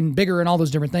strong and bigger and all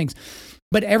those different things.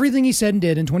 But everything he said and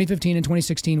did in 2015 and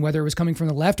 2016, whether it was coming from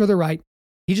the left or the right,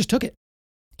 he just took it.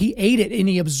 He ate it and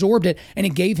he absorbed it and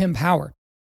it gave him power.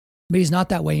 But he's not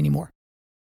that way anymore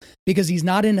because he's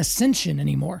not in ascension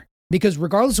anymore. Because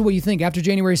regardless of what you think, after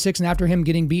January 6th and after him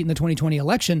getting beat in the 2020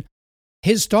 election,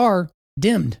 his star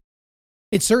dimmed.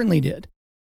 It certainly did.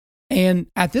 And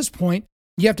at this point,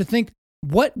 you have to think,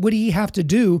 what would he have to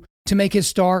do to make his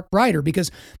star brighter?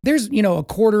 Because there's, a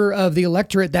quarter of the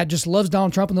electorate that just loves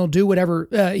Donald Trump and they'll do whatever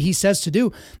he says to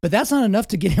do. But that's not enough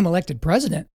to get him elected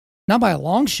president, not by a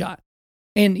long shot.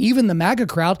 And even the MAGA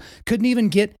crowd couldn't even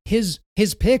get his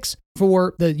picks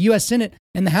for the U.S. Senate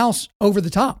and the House over the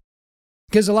top.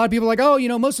 Because a lot of people are like,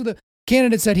 oh, most of the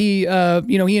candidates that he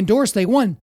endorsed, they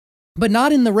won, but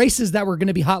not in the races that were going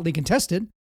to be hotly contested.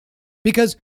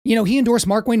 Because, he endorsed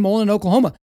Markwayne Mullin in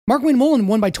Oklahoma. Markwayne Mullin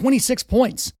won by 26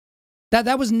 points.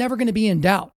 That was never going to be in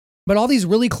doubt. But all these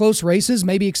really close races,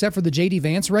 maybe except for the J.D.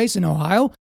 Vance race in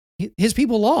Ohio, his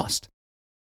people lost.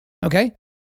 Okay.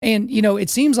 And, it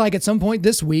seems like at some point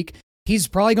this week, he's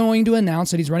probably going to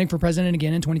announce that he's running for president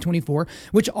again in 2024,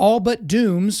 which all but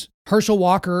dooms Herschel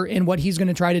Walker and what he's going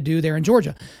to try to do there in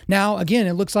Georgia. Now, again,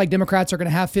 it looks like Democrats are going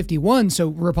to have 51, so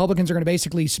Republicans are going to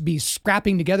basically be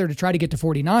scrapping together to try to get to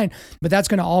 49, but that's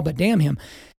going to all but damn him.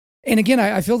 And again,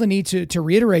 I feel the need to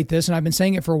reiterate this, and I've been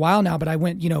saying it for a while now, but I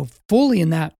went, fully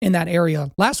in that area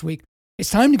last week.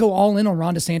 It's time to go all in on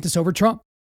Ron DeSantis over Trump.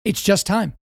 It's just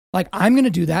time. Like, I'm going to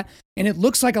do that. And it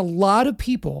looks like a lot of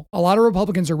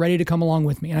Republicans are ready to come along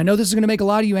with me. And I know this is going to make a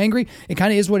lot of you angry. It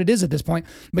kind of is what it is at this point.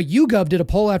 But YouGov did a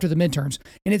poll after the midterms,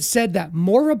 and it said that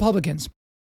more Republicans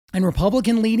and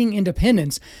Republican-leading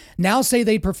independents now say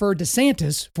they prefer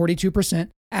DeSantis, 42%,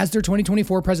 as their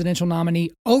 2024 presidential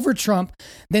nominee over Trump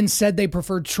than said they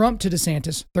preferred Trump to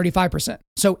DeSantis, 35%.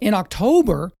 So in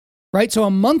October, right, so a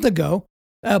month ago,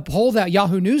 a poll that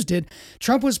Yahoo News did,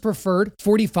 Trump was preferred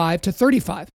 45 to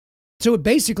 35. So it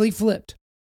basically flipped.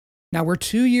 Now we're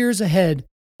 2 years ahead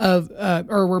of,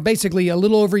 or we're basically a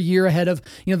little over a year ahead of,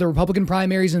 the Republican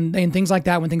primaries and things like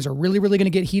that when things are really, really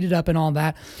going to get heated up and all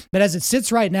that. But as it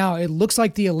sits right now, it looks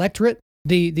like the electorate,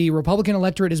 the Republican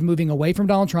electorate is moving away from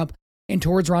Donald Trump and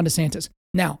towards Ron DeSantis.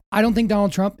 Now, I don't think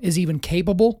Donald Trump is even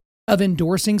capable of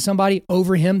endorsing somebody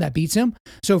over him that beats him.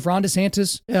 So if Ron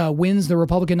DeSantis wins the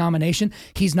Republican nomination,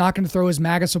 he's not going to throw his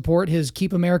MAGA support, his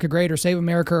Keep America Great or Save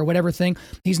America or whatever thing.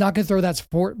 He's not going to throw that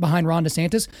support behind Ron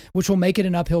DeSantis, which will make it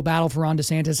an uphill battle for Ron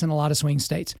DeSantis in a lot of swing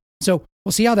states. So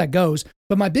we'll see how that goes.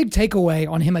 But my big takeaway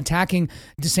on him attacking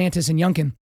DeSantis and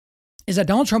Youngkin is that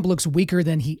Donald Trump looks weaker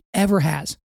than he ever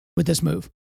has with this move.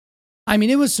 I mean,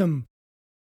 it was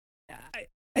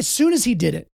as soon as he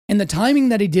did it and the timing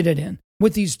that he did it in,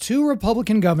 with these two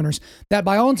Republican governors that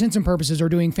by all intents and purposes are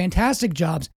doing fantastic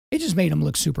jobs, it just made him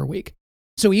look super weak.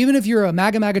 So even if you're a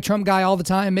MAGA Trump guy all the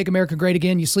time, make America great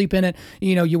again, you sleep in it,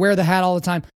 you wear the hat all the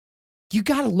time, you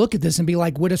got to look at this and be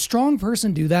like, would a strong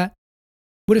person do that?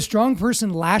 Would a strong person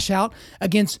lash out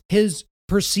against his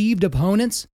perceived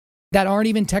opponents that aren't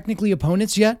even technically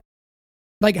opponents yet?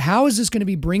 Like, how is this going to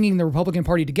be bringing the Republican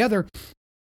Party together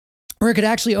where it could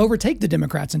actually overtake the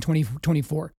Democrats in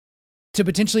 2024 to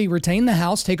potentially retain the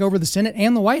House, take over the Senate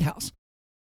and the White House?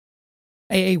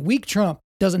 A weak Trump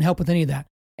doesn't help with any of that.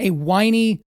 A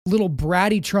whiny, little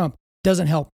bratty Trump doesn't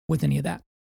help with any of that.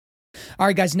 All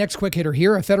right, guys, next quick hitter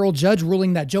here. A federal judge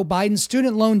ruling that Joe Biden's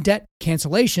student loan debt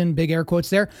cancellation, big air quotes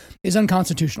there, is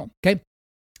unconstitutional. Okay.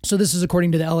 So this is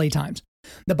according to the LA Times.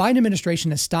 The Biden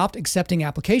administration has stopped accepting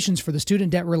applications for the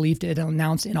student debt relief it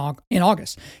announced in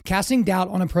August, casting doubt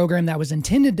on a program that was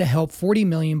intended to help 40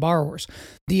 million borrowers.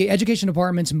 The Education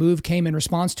Department's move came in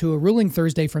response to a ruling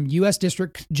Thursday from U.S.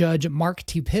 District Judge Mark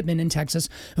T. Pittman in Texas,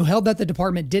 who held that the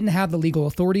department didn't have the legal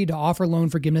authority to offer loan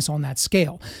forgiveness on that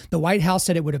scale. The White House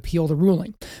said it would appeal the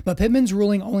ruling. But Pittman's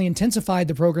ruling only intensified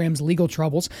the program's legal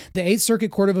troubles. The Eighth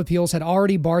Circuit Court of Appeals had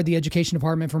already barred the Education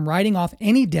Department from writing off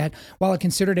any debt while it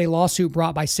considered a lawsuit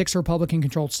brought by 6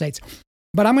 Republican-controlled states.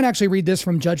 But I'm going to actually read this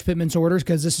from Judge Pittman's orders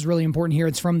because this is really important here.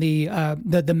 It's from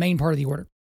the main part of the order.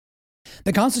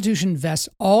 The Constitution vests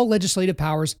all legislative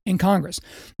powers in Congress.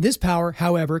 This power,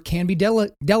 however, can be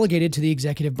delegated to the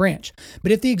executive branch.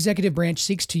 But if the executive branch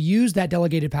seeks to use that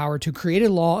delegated power to create a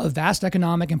law of vast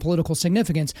economic and political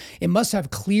significance, it must have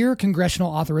clear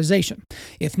congressional authorization.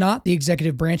 If not, the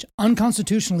executive branch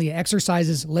unconstitutionally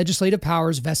exercises legislative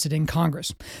powers vested in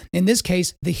Congress. In this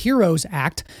case, the HEROES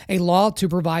Act, a law to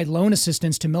provide loan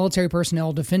assistance to military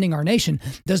personnel defending our nation,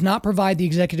 does not provide the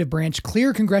executive branch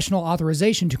clear congressional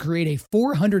authorization to create a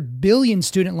 $400 billion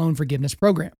student loan forgiveness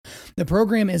program. The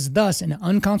program is thus an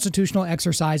unconstitutional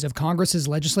exercise of Congress's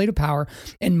legislative power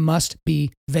and must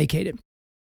be vacated.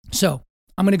 So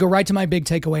I'm going to go right to my big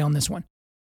takeaway on this one.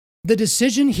 The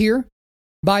decision here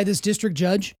by this district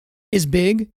judge is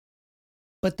big,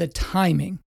 but the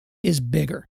timing is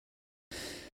bigger.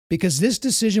 Because this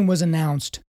decision was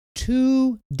announced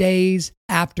 2 days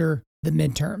after the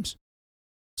midterms.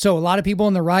 So a lot of people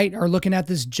on the right are looking at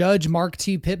this judge, Mark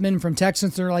T. Pittman from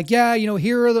Texas. They're like, yeah,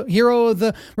 hero of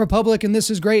the Republic, and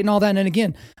this is great and all that. And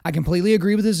again, I completely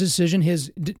agree with his decision. His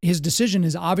decision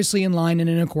is obviously in line and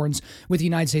in accordance with the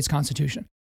United States Constitution.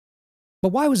 But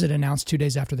why was it announced 2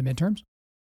 days after the midterms?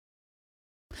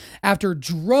 After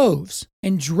droves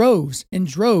and droves and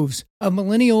droves of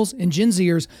millennials and Gen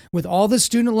Zers with all the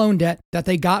student loan debt that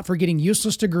they got for getting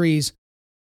useless degrees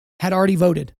had already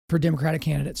voted for Democratic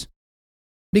candidates.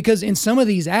 Because in some of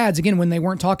these ads, again, when they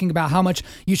weren't talking about how much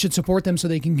you should support them so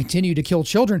they can continue to kill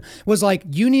children, was like,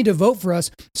 you need to vote for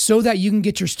us so that you can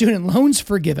get your student loans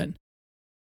forgiven.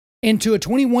 And to a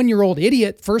 21-year-old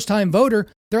idiot, first-time voter,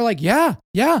 they're like, yeah,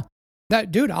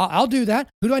 that dude, I'll do that.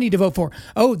 Who do I need to vote for?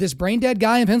 Oh, this brain-dead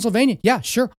guy in Pennsylvania. Yeah,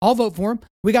 sure, I'll vote for him.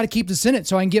 We got to keep the Senate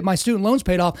so I can get my student loans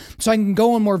paid off so I can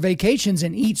go on more vacations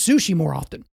and eat sushi more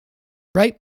often,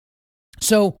 right?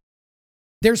 So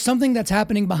there's something that's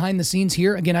happening behind the scenes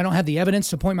here. Again, I don't have the evidence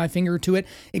to point my finger to it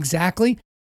exactly.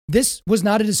 This was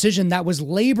not a decision that was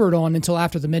labored on until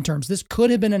after the midterms. This could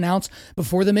have been announced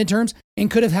before the midterms and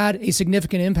could have had a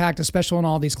significant impact, especially on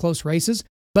all these close races.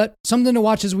 But something to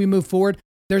watch as we move forward.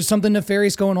 There's something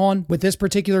nefarious going on with this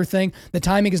particular thing. The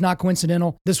timing is not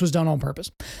coincidental. This was done on purpose.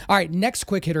 All right, next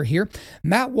quick hitter here.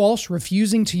 Matt Walsh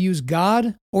refusing to use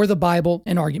God or the Bible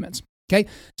in arguments. Okay,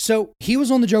 so he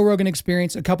was on the Joe Rogan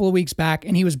Experience a couple of weeks back,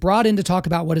 and he was brought in to talk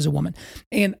about what is a woman.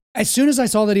 And as soon as I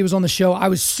saw that he was on the show, I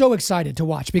was so excited to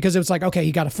watch because it was like, okay,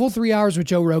 he got a full 3 hours with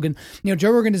Joe Rogan.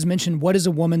 Joe Rogan has mentioned What is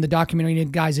a Woman, the documentary.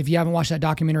 And guys, if you haven't watched that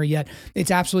documentary yet,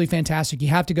 it's absolutely fantastic. You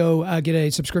have to go get a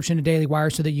subscription to Daily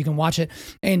Wire so that you can watch it.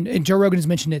 And Joe Rogan has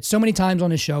mentioned it so many times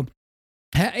on his show.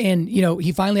 And,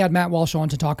 he finally had Matt Walsh on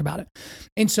to talk about it.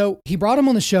 And so he brought him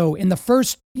on the show. In the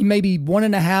first maybe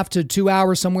 1.5 to 2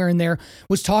 hours, somewhere in there,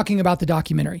 was talking about the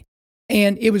documentary.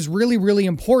 And it was really, really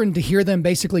important to hear them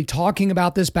basically talking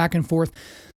about this back and forth.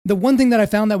 The one thing that I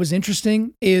found that was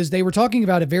interesting is they were talking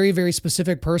about a very, very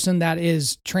specific person that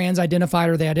is trans identified,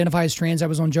 or they identify as trans, that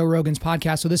was on Joe Rogan's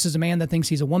podcast. So this is a man that thinks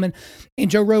he's a woman.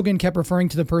 And Joe Rogan kept referring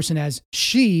to the person as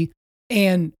she,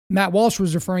 and Matt Walsh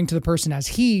was referring to the person as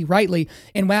he, rightly.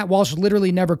 And Matt Walsh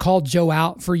literally never called Joe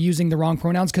out for using the wrong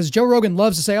pronouns, because Joe Rogan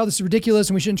loves to say, oh, this is ridiculous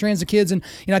and we shouldn't trans the kids. And,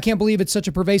 I can't believe it's such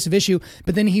a pervasive issue.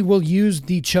 But then he will use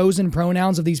the chosen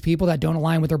pronouns of these people that don't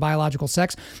align with their biological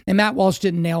sex. And Matt Walsh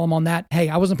didn't nail him on that. Hey,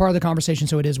 I wasn't part of the conversation,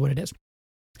 so it is what it is.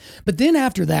 But then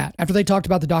after that, after they talked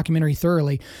about the documentary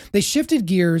thoroughly, they shifted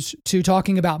gears to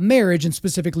talking about marriage, and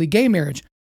specifically gay marriage.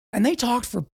 And they talked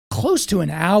for close to an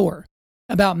hour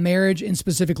about marriage, and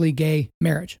specifically gay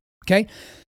marriage. Okay.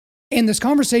 And this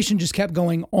conversation just kept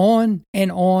going on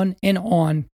and on and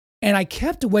on. And I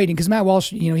kept waiting because Matt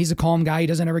Walsh, he's a calm guy. He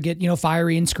doesn't ever get,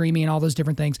 fiery and screamy and all those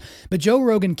different things. But Joe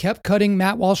Rogan kept cutting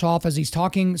Matt Walsh off as he's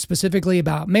talking specifically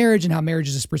about marriage and how marriage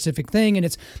is a specific thing. And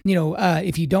it's,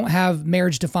 if you don't have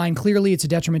marriage defined clearly, it's a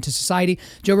detriment to society.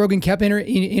 Joe Rogan kept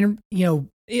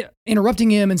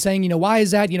interrupting him and saying, why is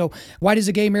that? Why does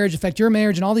a gay marriage affect your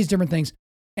marriage and all these different things?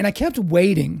 And I kept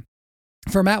waiting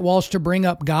for Matt Walsh to bring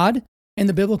up God and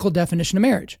the biblical definition of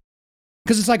marriage.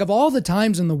 Because it's like, of all the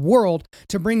times in the world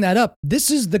to bring that up,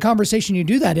 this is the conversation you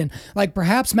do that in. Like,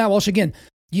 perhaps Matt Walsh, again,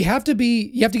 you have to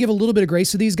give a little bit of grace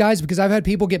to these guys, because I've had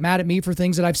people get mad at me for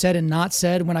things that I've said and not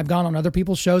said when I've gone on other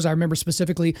people's shows. I remember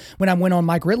specifically when I went on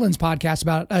Mike Ritland's podcast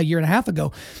about a year and a half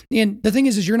ago. And the thing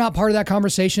is you're not part of that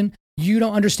conversation. You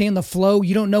don't understand the flow.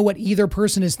 You don't know what either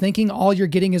person is thinking. All you're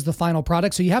getting is the final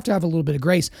product. So you have to have a little bit of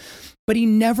grace. But he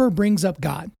never brings up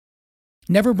God,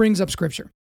 never brings up scripture.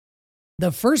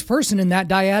 The first person in that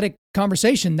dyadic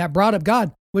conversation that brought up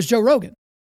God was Joe Rogan.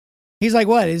 He's like,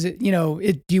 what is it? Do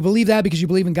you believe that because you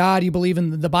believe in God? You believe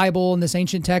in the Bible and this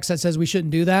ancient text that says we shouldn't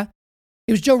do that?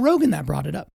 It was Joe Rogan that brought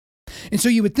it up. And so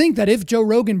you would think that if Joe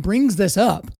Rogan brings this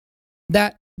up,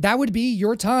 that would be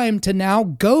your time to now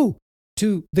go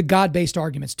to the God-based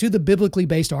arguments, to the biblically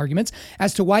based arguments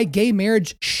as to why gay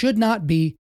marriage should not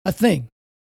be a thing.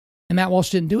 And Matt Walsh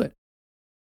didn't do it.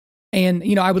 And,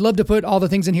 I would love to put all the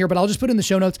things in here, but I'll just put in the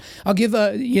show notes. I'll give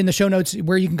in the show notes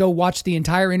where you can go watch the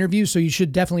entire interview. So you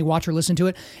should definitely watch or listen to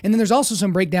it. And then there's also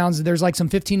some breakdowns. There's like some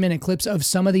 15-minute clips of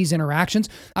some of these interactions.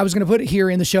 I was going to put it here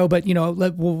in the show, but,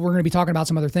 we're going to be talking about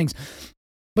some other things.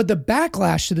 But the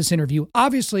backlash to this interview,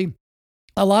 obviously,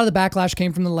 a lot of the backlash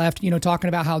came from the left, talking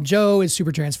about how Joe is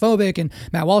super transphobic and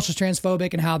Matt Walsh is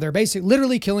transphobic and how they're basically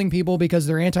literally killing people because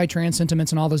they're anti-trans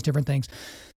sentiments and all those different things.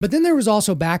 But then there was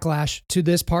also backlash to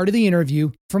this part of the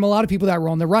interview from a lot of people that were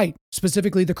on the right,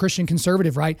 specifically the Christian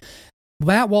conservative right.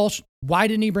 Matt Walsh, why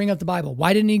didn't he bring up the Bible?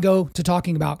 Why didn't he go to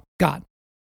talking about God?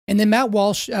 And then Matt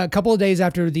Walsh, a couple of days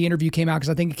after the interview came out, because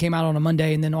I think it came out on a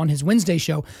Monday, and then on his Wednesday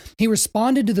show, he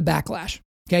responded to the backlash.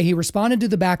 Okay, he responded to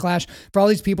the backlash for all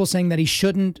these people saying that he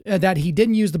shouldn't, that he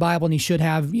didn't use the Bible and he should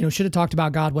have talked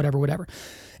about God, whatever.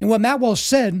 And what Matt Walsh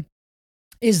said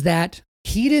is that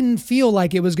he didn't feel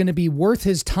like it was going to be worth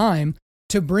his time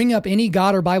to bring up any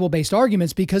God or Bible-based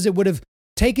arguments, because it would have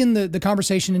taken the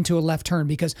conversation into a left turn,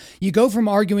 because you go from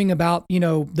arguing about,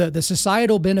 the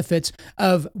societal benefits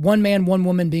of one man, one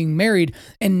woman being married,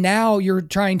 and now you're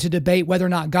trying to debate whether or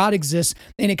not God exists,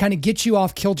 and it kind of gets you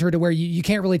off kilter to where you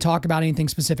can't really talk about anything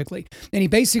specifically. And he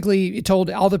basically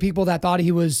told all the people that thought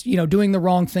he was, doing the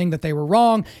wrong thing that they were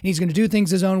wrong, and he's going to do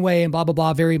things his own way and blah, blah,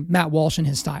 blah, very Matt Walsh in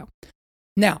his style.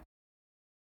 Now,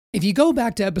 if you go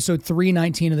back to episode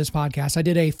 319 of this podcast, I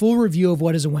did a full review of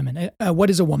What is a Woman. What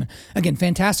is a Woman? Again,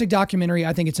 fantastic documentary.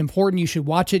 I think it's important. You should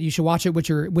watch it. You should watch it with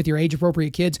your age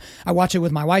appropriate kids. I watched it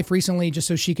with my wife recently just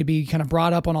so she could be kind of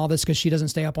brought up on all this, because she doesn't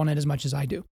stay up on it as much as I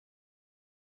do.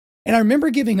 And I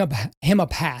remember giving him a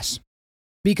pass,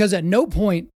 because at no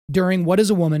point during What is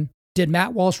a Woman did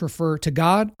Matt Walsh refer to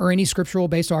God or any scriptural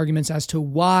based arguments as to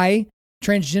why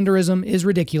transgenderism is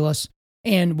ridiculous,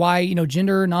 and why,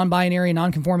 gender, non-binary,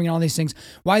 non-conforming, and all these things,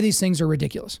 why these things are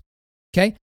ridiculous.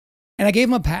 Okay. And I gave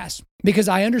him a pass because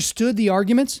I understood the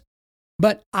arguments,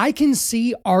 but I can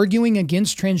see arguing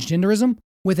against transgenderism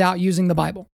without using the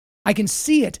Bible. I can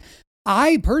see it.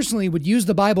 I personally would use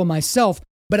the Bible myself,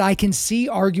 but I can see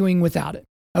arguing without it.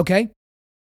 Okay.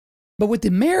 But with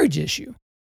the marriage issue,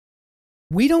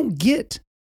 we don't get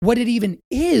what it even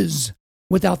is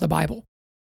without the Bible.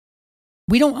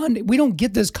 We don't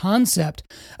get this concept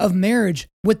of marriage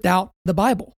without the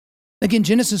Bible. Again,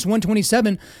 Genesis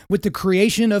 1:27, with the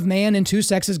creation of man in two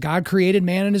sexes, God created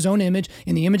man in his own image.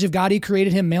 In the image of God, he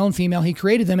created him, male and female. He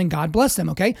created them, and God blessed them,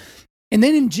 okay? And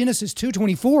then in Genesis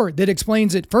 2:24, that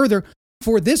explains it further.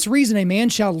 For this reason, a man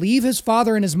shall leave his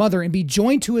father and his mother and be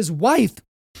joined to his wife,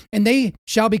 and they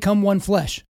shall become one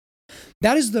flesh.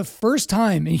 That is the first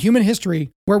time in human history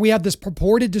where we have this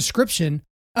purported description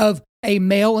of a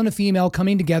male and a female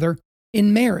coming together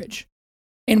in marriage,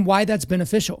 and why that's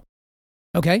beneficial.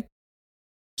 Okay.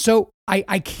 So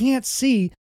I can't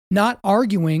see not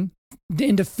arguing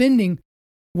and defending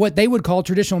what they would call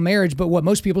traditional marriage, but what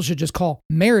most people should just call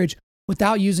marriage,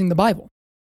 without using the Bible.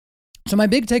 So my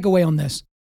big takeaway on this,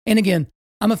 and again,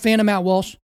 I'm a fan of Matt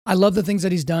Walsh. I love the things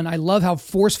that he's done. I love how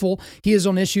forceful he is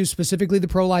on issues, specifically the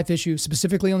pro-life issue,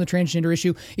 specifically on the transgender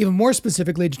issue, even more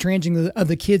specifically to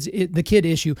the kid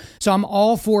issue. So I'm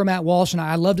all for Matt Walsh, and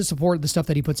I love to support the stuff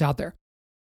that he puts out there.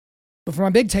 But for my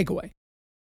big takeaway,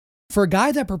 for a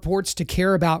guy that purports to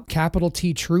care about capital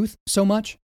T truth so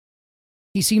much,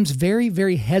 he seems very,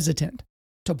 very hesitant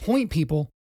to point people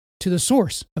to the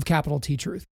source of capital T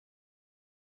truth.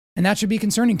 And that should be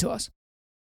concerning to us.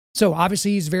 So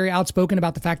obviously he's very outspoken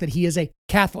about the fact that he is a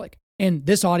Catholic, and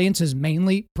this audience is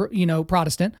mainly,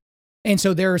 Protestant. And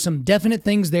so there are some definite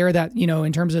things there that,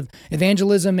 in terms of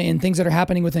evangelism and things that are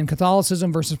happening within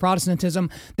Catholicism versus Protestantism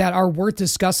that are worth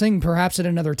discussing perhaps at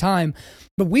another time.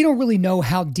 But we don't really know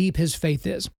how deep his faith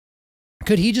is.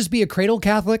 Could he just be a cradle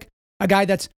Catholic, a guy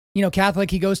that's, Catholic,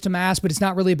 he goes to mass, but it's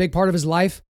not really a big part of his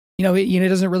life? He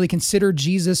doesn't really consider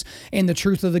Jesus and the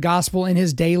truth of the gospel in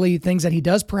his daily things that he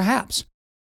does, perhaps.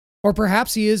 Or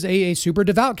perhaps he is a super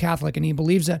devout Catholic and he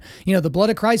believes that, the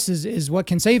blood of Christ is what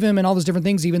can save him and all those different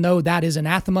things, even though that is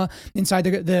anathema inside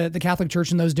the Catholic Church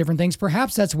and those different things.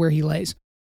 Perhaps that's where he lays.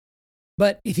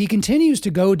 But if he continues to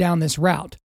go down this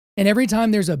route, and every time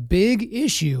there's a big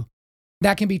issue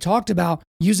that can be talked about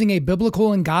using a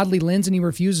biblical and godly lens and he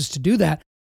refuses to do that,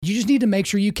 you just need to make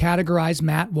sure you categorize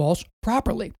Matt Walsh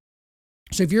properly.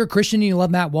 So if you're a Christian and you love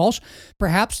Matt Walsh,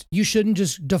 perhaps you shouldn't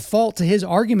just default to his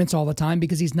arguments all the time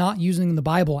because he's not using the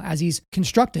Bible as he's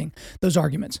constructing those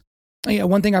arguments.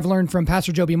 One thing I've learned from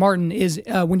Pastor Joby Martin is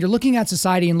when you're looking at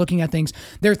society and looking at things,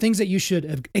 there are things that you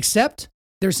should accept,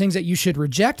 there's things that you should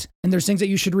reject, and there's things that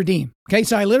you should redeem. Okay,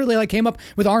 so I literally came up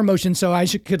with arm motion so I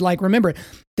could remember it.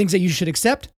 Things that you should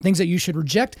accept, things that you should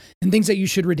reject, and things that you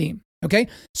should redeem. Okay,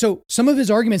 so some of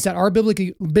his arguments that are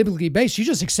biblically based, you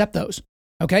just accept those.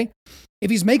 Okay, if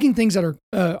he's making things that are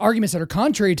arguments that are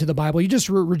contrary to the Bible, you just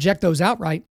reject those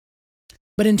outright.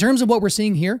 But in terms of what we're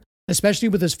seeing here, especially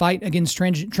with this fight against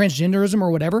transgenderism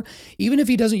or whatever, even if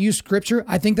he doesn't use scripture,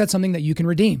 I think that's something that you can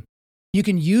redeem. You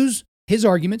can use his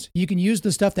arguments, you can use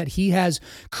the stuff that he has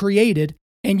created,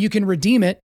 and you can redeem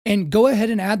it and go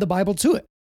ahead and add the Bible to it.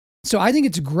 So I think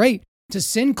it's great to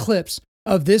send clips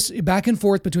of this back and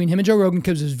forth between him and Joe Rogan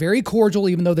because it's very cordial,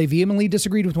 even though they vehemently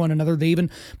disagreed with one another. They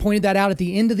even pointed that out at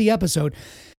the end of the episode.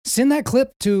 Send that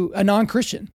clip to a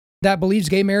non-Christian that believes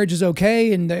gay marriage is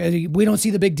okay and we don't see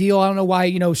the big deal. I don't know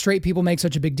why, straight people make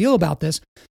such a big deal about this.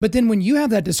 But then when you have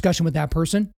that discussion with that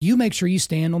person, you make sure you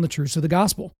stand on the truths of the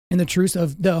gospel and the truths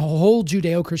of the whole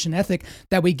Judeo-Christian ethic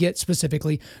that we get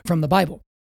specifically from the Bible.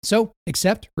 So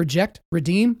accept, reject,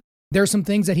 redeem. There are some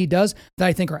things that he does that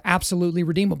I think are absolutely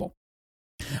redeemable.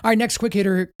 All right, next quick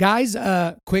hitter, guys.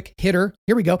 Quick hitter.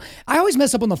 Here we go. I always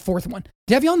mess up on the fourth one.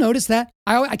 Have y'all noticed that?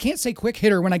 I can't say quick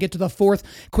hitter when I get to the fourth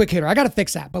quick hitter. I got to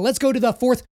fix that. But let's go to the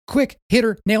fourth quick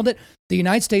hitter. Nailed it. The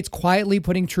United States quietly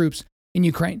putting troops in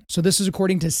Ukraine. So this is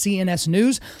according to CNS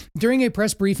News. During a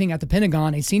press briefing at the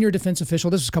Pentagon, a senior defense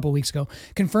official, this was a couple of weeks ago,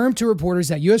 confirmed to reporters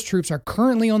that U.S. troops are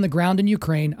currently on the ground in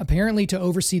Ukraine, apparently to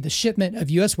oversee the shipment of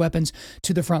U.S. weapons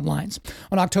to the front lines.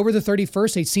 On October the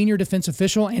 31st, a senior defense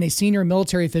official and a senior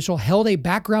military official held a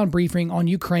background briefing on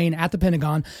Ukraine at the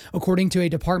Pentagon, according to a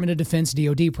Department of Defense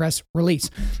DoD press release.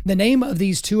 The name of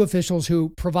these two officials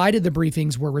who provided the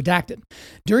briefings were redacted.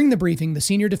 During the briefing, the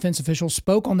senior defense official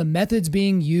spoke on the methods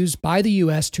being used by the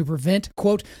U.S. to prevent,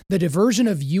 quote, the diversion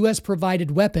of U.S.-provided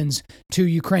weapons to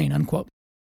Ukraine, unquote.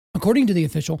 According to the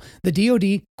official, the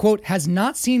DoD, quote, has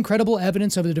not seen credible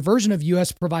evidence of the diversion of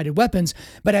U.S.-provided weapons,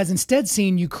 but has instead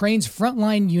seen Ukraine's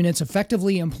frontline units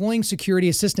effectively employing security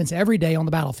assistance every day on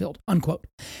the battlefield, unquote.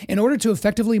 In order to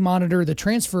effectively monitor the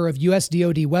transfer of U.S.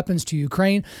 DoD weapons to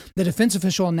Ukraine, the defense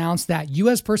official announced that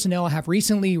U.S. personnel have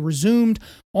recently resumed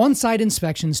on-site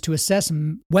inspections to assess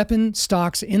weapon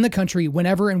stocks in the country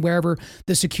whenever and wherever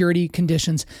the security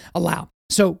conditions allow.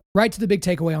 So, right to the big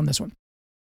takeaway on this one.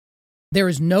 There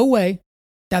is no way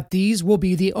that these will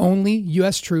be the only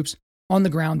U.S. troops on the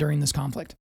ground during this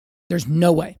conflict. There's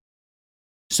no way.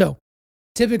 So,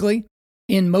 typically,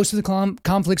 in most of the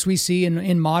conflicts we see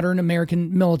in modern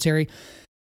American military,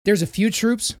 there's a few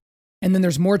troops, and then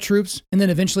there's more troops, and then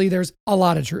eventually there's a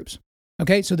lot of troops.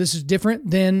 Okay, so this is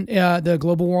different than the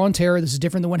global war on terror. This is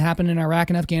different than what happened in Iraq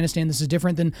and Afghanistan. This is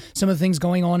different than some of the things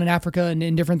going on in Africa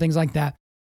and different things like that.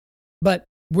 But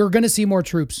we're going to see more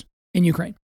troops in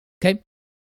Ukraine. Okay.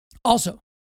 Also,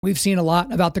 we've seen a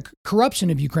lot about the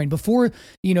corruption of Ukraine. Before,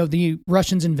 the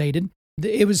Russians invaded,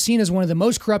 it was seen as one of the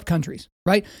most corrupt countries,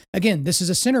 right? Again, this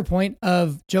is a center point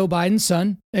of Joe Biden's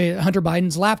son, Hunter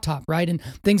Biden's laptop, right? And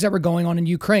things that were going on in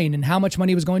Ukraine and how much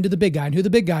money was going to the big guy and who the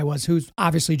big guy was, who's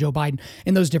obviously Joe Biden,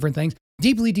 and those different things.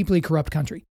 Deeply, deeply corrupt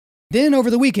country. Then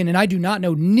over the weekend, and I do not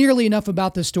know nearly enough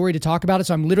about this story to talk about it,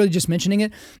 so I'm literally just mentioning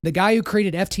it. The guy who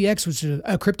created FTX, which is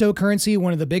a cryptocurrency,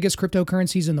 one of the biggest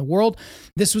cryptocurrencies in the world.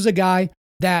 This was a guy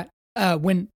that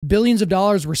when billions of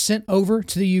dollars were sent over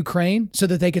to the Ukraine so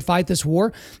that they could fight this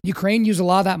war, Ukraine used a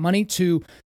lot of that money to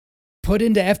put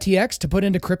into FTX, to put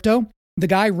into crypto. The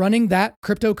guy running that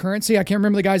cryptocurrency, I can't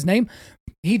remember the guy's name,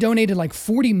 he donated like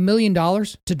 $40 million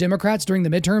to Democrats during the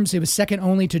midterms. It was second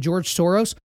only to George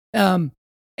Soros.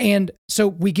 And so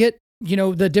we get,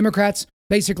 the Democrats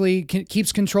basically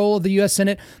keeps control of the U.S.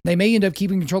 Senate. They may end up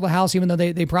keeping control of the House, even though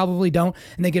they probably don't.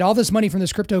 And they get all this money from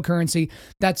this cryptocurrency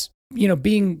that's,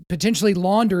 being potentially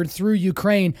laundered through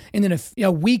Ukraine. And then a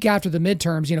week after the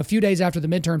midterms, a few days after the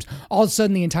midterms, all of a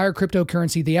sudden the entire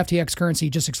cryptocurrency, the FTX currency,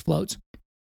 just explodes.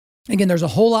 Again, there's a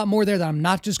whole lot more there that I'm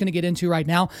not just going to get into right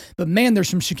now, but man, there's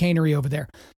some chicanery over there.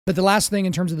 But the last thing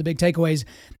in terms of the big takeaways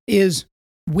is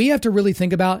we have to really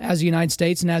think about, as the United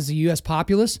States and as the U.S.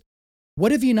 populace,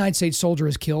 what if a United States soldier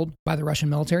is killed by the Russian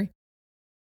military?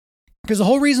 Because the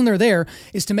whole reason they're there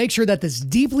is to make sure that this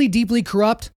deeply, deeply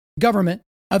corrupt government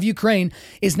of Ukraine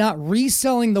is not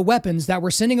reselling the weapons that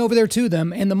we're sending over there to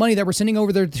them, and the money that we're sending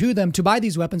over there to them to buy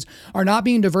these weapons are not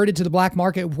being diverted to the black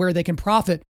market where they can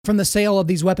profit from the sale of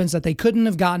these weapons that they couldn't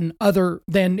have gotten other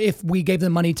than if we gave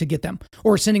them money to get them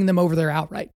or sending them over there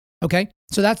outright. Okay?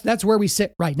 So that's where we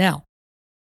sit right now.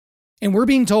 And we're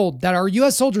being told that our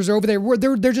U.S. soldiers are over there.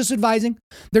 They're just advising.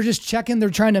 They're just checking.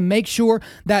 They're trying to make sure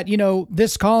that,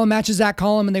 this column matches that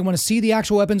column, and they want to see the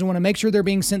actual weapons and want to make sure they're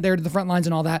being sent there to the front lines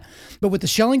and all that. But with the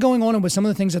shelling going on and with some of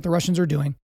the things that the Russians are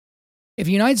doing, if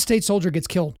a United States soldier gets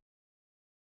killed,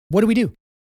 what do we do?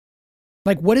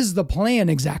 Like, what is the plan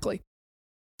exactly?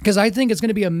 Because I think it's going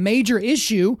to be a major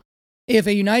issue if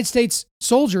a United States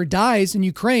soldier dies in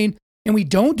Ukraine and we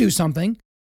don't do something.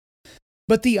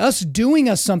 But the us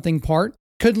doing something part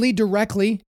could lead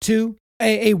directly to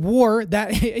a war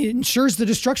that ensures the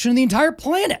destruction of the entire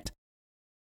planet.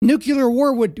 Nuclear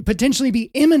war would potentially be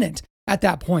imminent at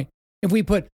that point if we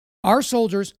put our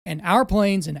soldiers and our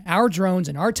planes and our drones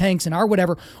and our tanks and our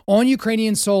whatever on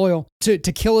Ukrainian soil to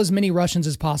kill as many Russians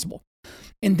as possible.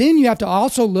 And then you have to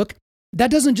also look,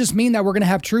 that doesn't just mean that we're going to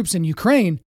have troops in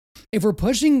Ukraine. If we're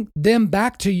pushing them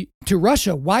back to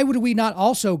Russia, why would we not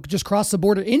also just cross the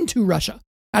border into Russia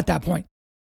at that point?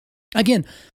 Again,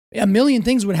 a million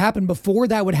things would happen before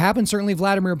that would happen. Certainly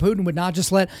Vladimir Putin would not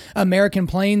just let American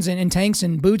planes and tanks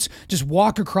and boots just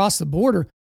walk across the border.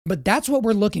 But that's what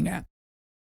we're looking at.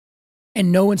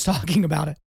 And no one's talking about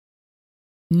it.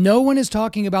 No one is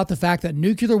talking about the fact that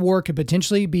nuclear war could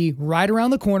potentially be right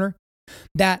around the corner.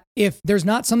 That if there's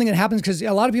not something that happens, because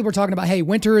a lot of people are talking about, hey,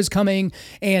 winter is coming,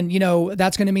 and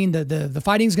that's going to mean the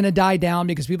fighting's going to die down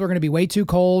because people are going to be way too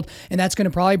cold, and that's going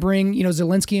to probably bring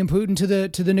Zelensky and Putin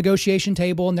to the negotiation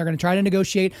table, and they're going to try to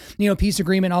negotiate peace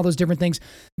agreement, all those different things.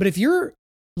 But if you're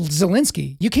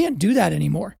Zelensky, you can't do that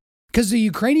anymore because the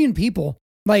Ukrainian people,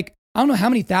 like, I don't know how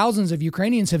many thousands of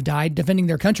Ukrainians have died defending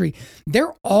their country.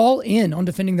 They're all in on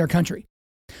defending their country.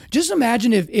 Just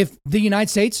imagine if the United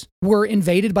States were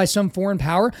invaded by some foreign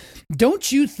power.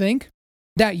 Don't you think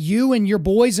that you and your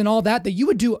boys and all that you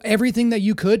would do everything that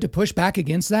you could to push back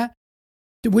against that?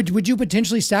 Would you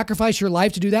potentially sacrifice your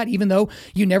life to do that, even though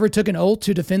you never took an oath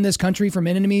to defend this country from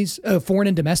enemies, foreign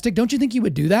and domestic? Don't you think you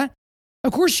would do that?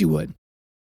 Of course you would.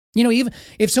 Even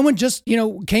if someone just,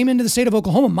 came into the state of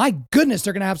Oklahoma, my goodness,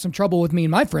 they're going to have some trouble with me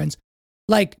and my friends.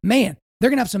 Like, man, they're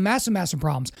going to have some massive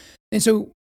problems. And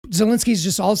so Zelensky's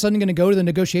just all of a sudden going to go to the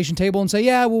negotiation table and say,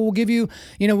 yeah, well, we'll give you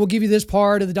this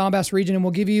part of the Donbass region, and we'll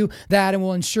give you that, and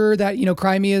we'll ensure that,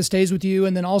 Crimea stays with you.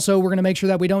 And then also we're going to make sure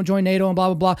that we don't join NATO and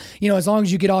blah, blah, blah. As long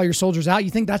as you get all your soldiers out,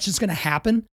 you think that's just going to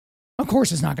happen? Of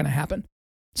course it's not going to happen.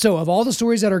 So of all the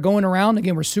stories that are going around,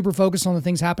 again, we're super focused on the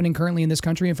things happening currently in this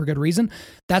country, and for good reason.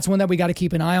 That's one that we got to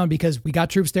keep an eye on because we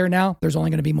got troops there now. There's only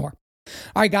going to be more.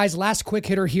 All right, guys, last quick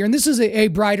hitter here. And this is a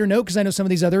brighter note because I know some of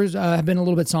these others have been a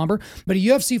little bit somber. But a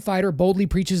UFC fighter boldly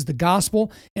preaches the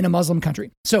gospel in a Muslim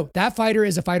country. So that fighter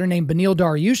is a fighter named Beneil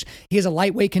Dariush. He is a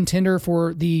lightweight contender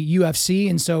for the UFC.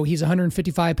 And so he's a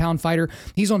 155-pound fighter.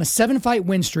 He's on a 7-fight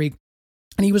win streak.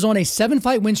 And he was on a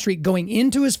 7-fight win streak going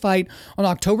into his fight on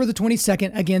October the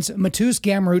 22nd against Mateusz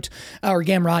Gamrot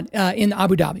in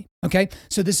Abu Dhabi. Okay,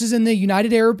 so this is in the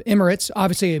United Arab Emirates,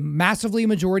 obviously a massively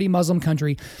majority Muslim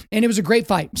country, and it was a great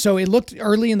fight. So it looked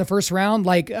early in the first round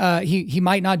like he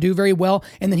might not do very well,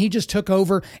 and then he just took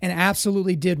over and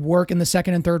absolutely did work in the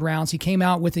second and third rounds. He came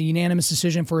out with a unanimous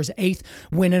decision for his 8th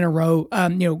win in a row.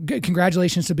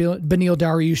 Congratulations to Beneil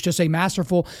Dariush, just a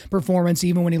masterful performance,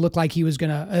 even when he looked like he was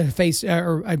going to face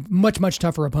a much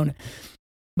tougher opponent.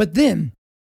 But then,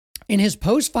 in his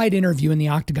post-fight interview in the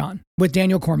Octagon with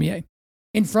Daniel Cormier,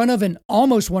 in front of an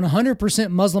almost 100%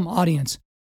 Muslim audience,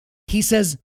 he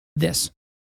says this.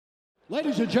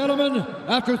 Ladies and gentlemen,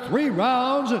 after 3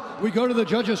 rounds, we go to the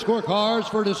judges' scorecards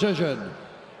for a decision.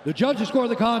 The judges score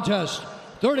the contest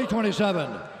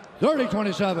 30-27,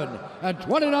 30-27, and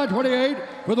 29-28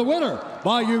 for the winner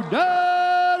by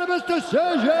unanimous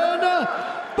decision,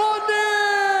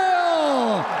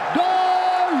 Beneil Dariush.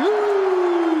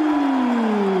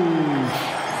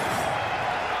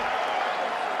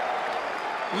 1,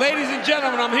 Ladies and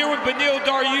gentlemen, I'm here with Beneil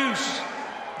Dariush.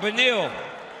 Beneil,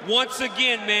 once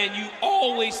again, man, you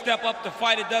always step up to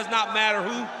fight. It does not matter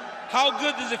who. How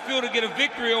good does it feel to get a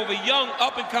victory over a young,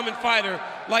 up-and-coming fighter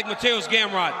like Mateusz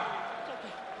Gamrot?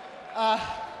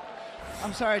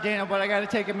 I'm sorry, Dana, but I got to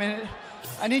take a minute.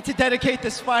 I need to dedicate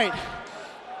this fight.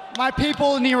 My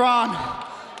people in Iran,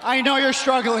 I know you're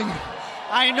struggling.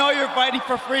 I know you're fighting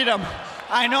for freedom.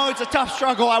 I know it's a tough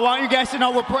struggle. I want you guys to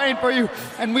know we're praying for you,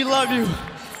 and we love you.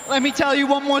 Let me tell you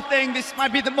one more thing. This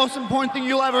might be the most important thing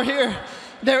you'll ever hear.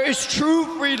 There is true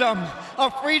freedom,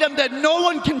 a freedom that no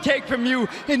one can take from you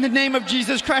in the name of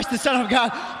Jesus Christ, the Son of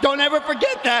God. Don't ever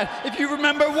forget that. If you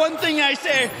remember one thing I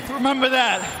say, remember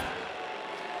that.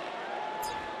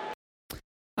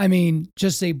 I mean,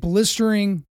 just a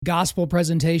blistering gospel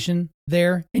presentation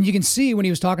there. And you can see when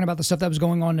he was talking about the stuff that was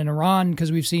going on in Iran,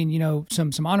 because we've seen,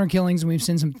 some honor killings, and we've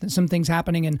seen some things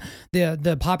happening, and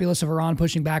the populace of Iran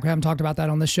pushing back. We haven't talked about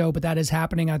that on this show, but that is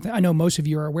happening. I know most of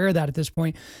you are aware of that at this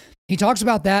point. He talks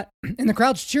about that, and the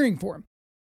crowd's cheering for him,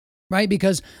 right?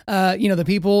 Because, the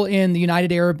people in the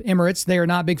United Arab Emirates, they are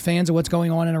not big fans of what's going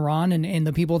on in Iran and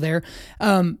the people there.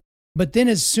 But then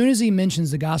as soon as he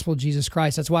mentions the gospel of Jesus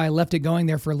Christ, that's why I left it going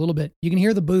there for a little bit. You can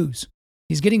hear the boos.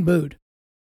 He's getting booed.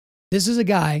 This is a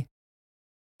guy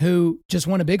who just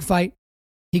won a big fight.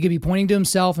 He could be pointing to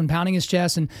himself and pounding his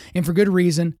chest and for good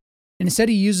reason. And instead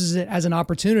he uses it as an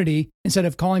opportunity, instead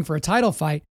of calling for a title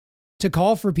fight, to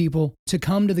call for people to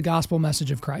come to the gospel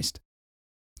message of Christ.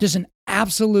 Just an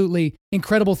absolutely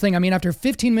incredible thing. I mean, after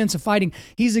 15 minutes of fighting,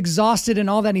 he's exhausted and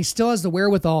all that, and he still has the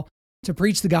wherewithal to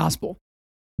preach the gospel.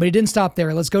 But he didn't stop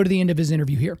there. Let's go to the end of his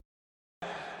interview here.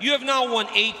 You have now won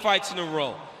 8 fights in a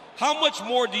row. How much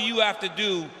more do you have to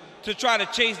do to try to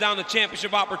chase down the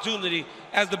championship opportunity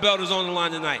as the belt is on the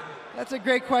line tonight? That's a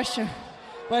great question.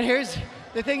 But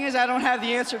the thing is, I don't have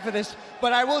the answer for this.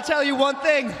 But I will tell you one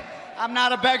thing. I'm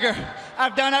not a beggar.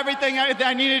 I've done everything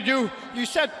I need to do. You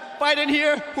said fight in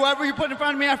here. Whoever you put in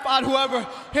front of me, I fought whoever.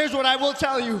 Here's what I will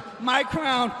tell you. My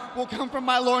crown will come from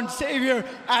my Lord and Savior.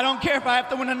 I don't care if I have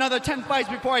to win another 10 fights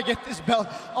before I get this belt.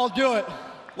 I'll do it.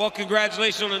 Well,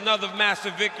 congratulations on another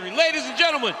massive victory. Ladies and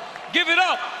gentlemen, give it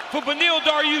up for Beneil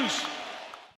Dariush.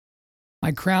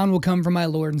 My crown will come from my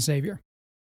Lord and Savior.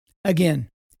 Again,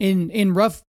 in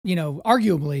rough,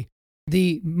 arguably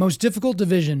the most difficult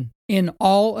division in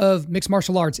all of mixed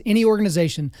martial arts, any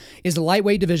organization, is the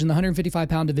lightweight division, the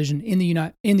 155-pound division in the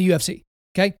UFC.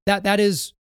 Okay, that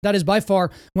is by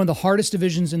far one of the hardest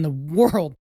divisions in the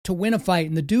world to win a fight,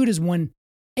 and the dude has won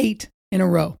 8 in a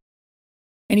row.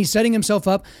 And he's setting himself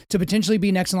up to potentially be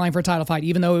next in line for a title fight,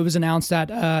 even though it was announced that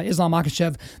Islam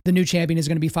Makhachev, the new champion, is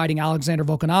going to be fighting Alexander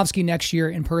Volkanovski next year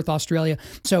in Perth, Australia.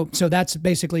 So that's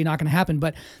basically not going to happen.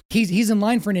 But he's in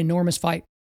line for an enormous fight.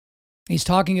 He's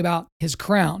talking about his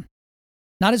crown,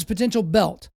 not his potential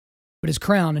belt, but his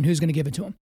crown and who's going to give it to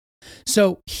him.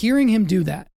 So hearing him do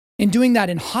that and doing that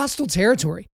in hostile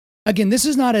territory. Again, this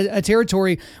is not a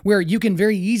territory where you can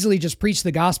very easily just preach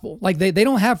the gospel. Like they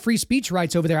don't have free speech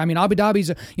rights over there. I mean, Abu Dhabi's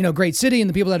a great city, and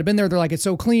the people that have been there, they're like, it's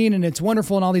so clean and it's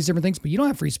wonderful and all these different things, but you don't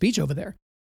have free speech over there.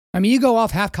 I mean, you go off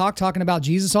half-cocked talking about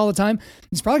Jesus all the time,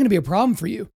 it's probably going to be a problem for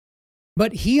you.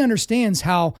 But he understands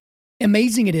how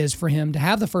amazing it is for him to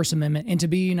have the First Amendment and to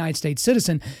be a United States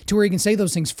citizen, to where he can say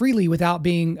those things freely without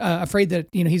being afraid that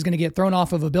he's going to get thrown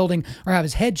off of a building or have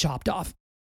his head chopped off.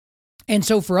 And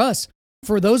so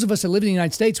for those of us that live in the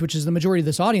United States, which is the majority of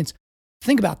this audience,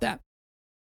 think about that.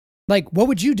 Like, what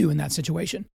would you do in that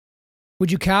situation?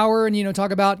 Would you cower and talk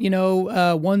about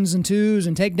ones and twos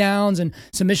and takedowns and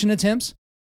submission attempts,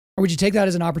 or would you take that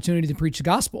as an opportunity to preach the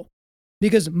gospel?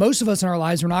 Because most of us in our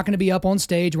lives, we're not going to be up on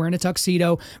stage wearing a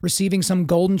tuxedo, receiving some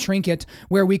golden trinket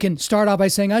where we can start off by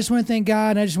saying, I just want to thank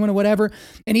God, and I just want to whatever.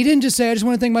 And he didn't just say, I just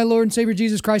want to thank my Lord and Savior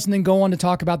Jesus Christ, and then go on to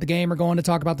talk about the game or go on to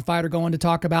talk about the fight or go on to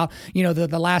talk about,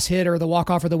 the last hit or the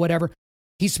walk-off or the whatever.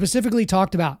 He specifically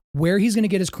talked about where he's going to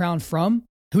get his crown from,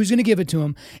 who's going to give it to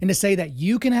him, and to say that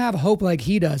you can have hope like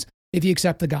he does if you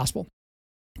accept the gospel.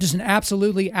 Just an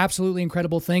absolutely, absolutely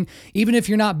incredible thing. Even if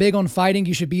you're not big on fighting,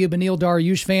 you should be a Beneil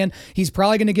Dariush fan. He's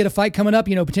probably going to get a fight coming up.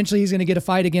 Potentially he's going to get a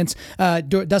fight against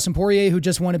Dustin Poirier, who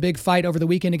just won a big fight over the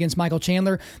weekend against Michael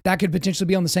Chandler. That could potentially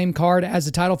be on the same card as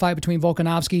the title fight between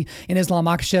Volkanovski and Islam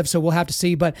Makhachev. So we'll have to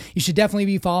see, but you should definitely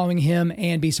be following him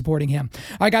and be supporting him.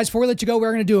 All right, guys, before we let you go,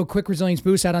 we're going to do a quick resilience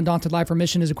boost at Undaunted Life. Our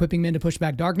mission is equipping men to push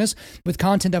back darkness with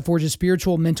content that forges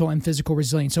spiritual, mental, and physical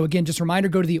resilience. So again, just a reminder,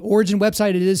 go to the Origin website.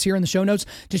 It is here in the show notes.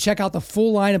 to check out the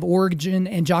full line of Origin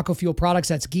and Jocko Fuel products.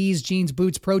 That's geese, jeans,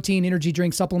 boots, protein, energy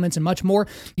drink, supplements, and much more.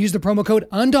 Use the promo code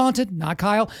Undaunted, not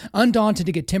Kyle, Undaunted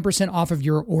to get 10% off of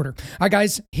your order. All right,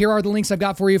 guys, here are the links I've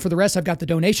got for you. For the rest, I've got the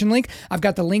donation link. I've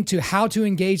got the link to how to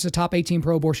engage the top 18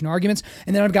 pro-abortion arguments.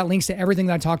 And then I've got links to everything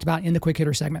that I talked about in the quick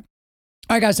hitter segment.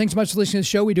 All right, guys, thanks so much for listening to the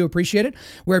show. We do appreciate it.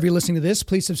 Wherever you're listening to this,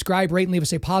 please subscribe, rate, and leave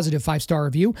us a positive 5-star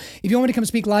review. If you want me to come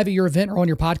speak live at your event or on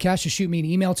your podcast, just shoot me an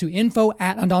email to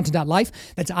info@undaunted.life.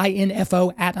 That's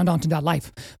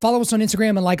info@undaunted.life. Follow us on Instagram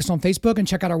and like us on Facebook, and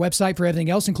check out our website for everything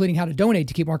else, including how to donate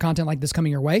to keep more content like this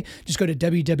coming your way. Just go to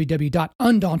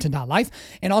www.undaunted.life.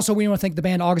 And also, we want to thank the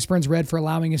band August Burns Red for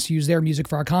allowing us to use their music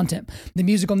for our content. The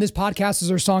music on this podcast is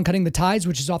their song Cutting the Tides,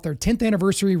 which is off their 10th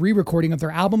anniversary re-recording of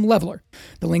their album Leveler.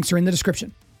 The links are in the description.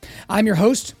 I'm your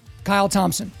host, Kyle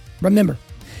Thompson. Remember,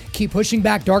 keep pushing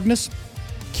back darkness,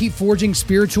 keep forging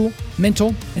spiritual,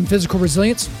 mental, and physical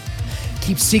resilience,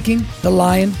 keep seeking the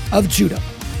Lion of Judah.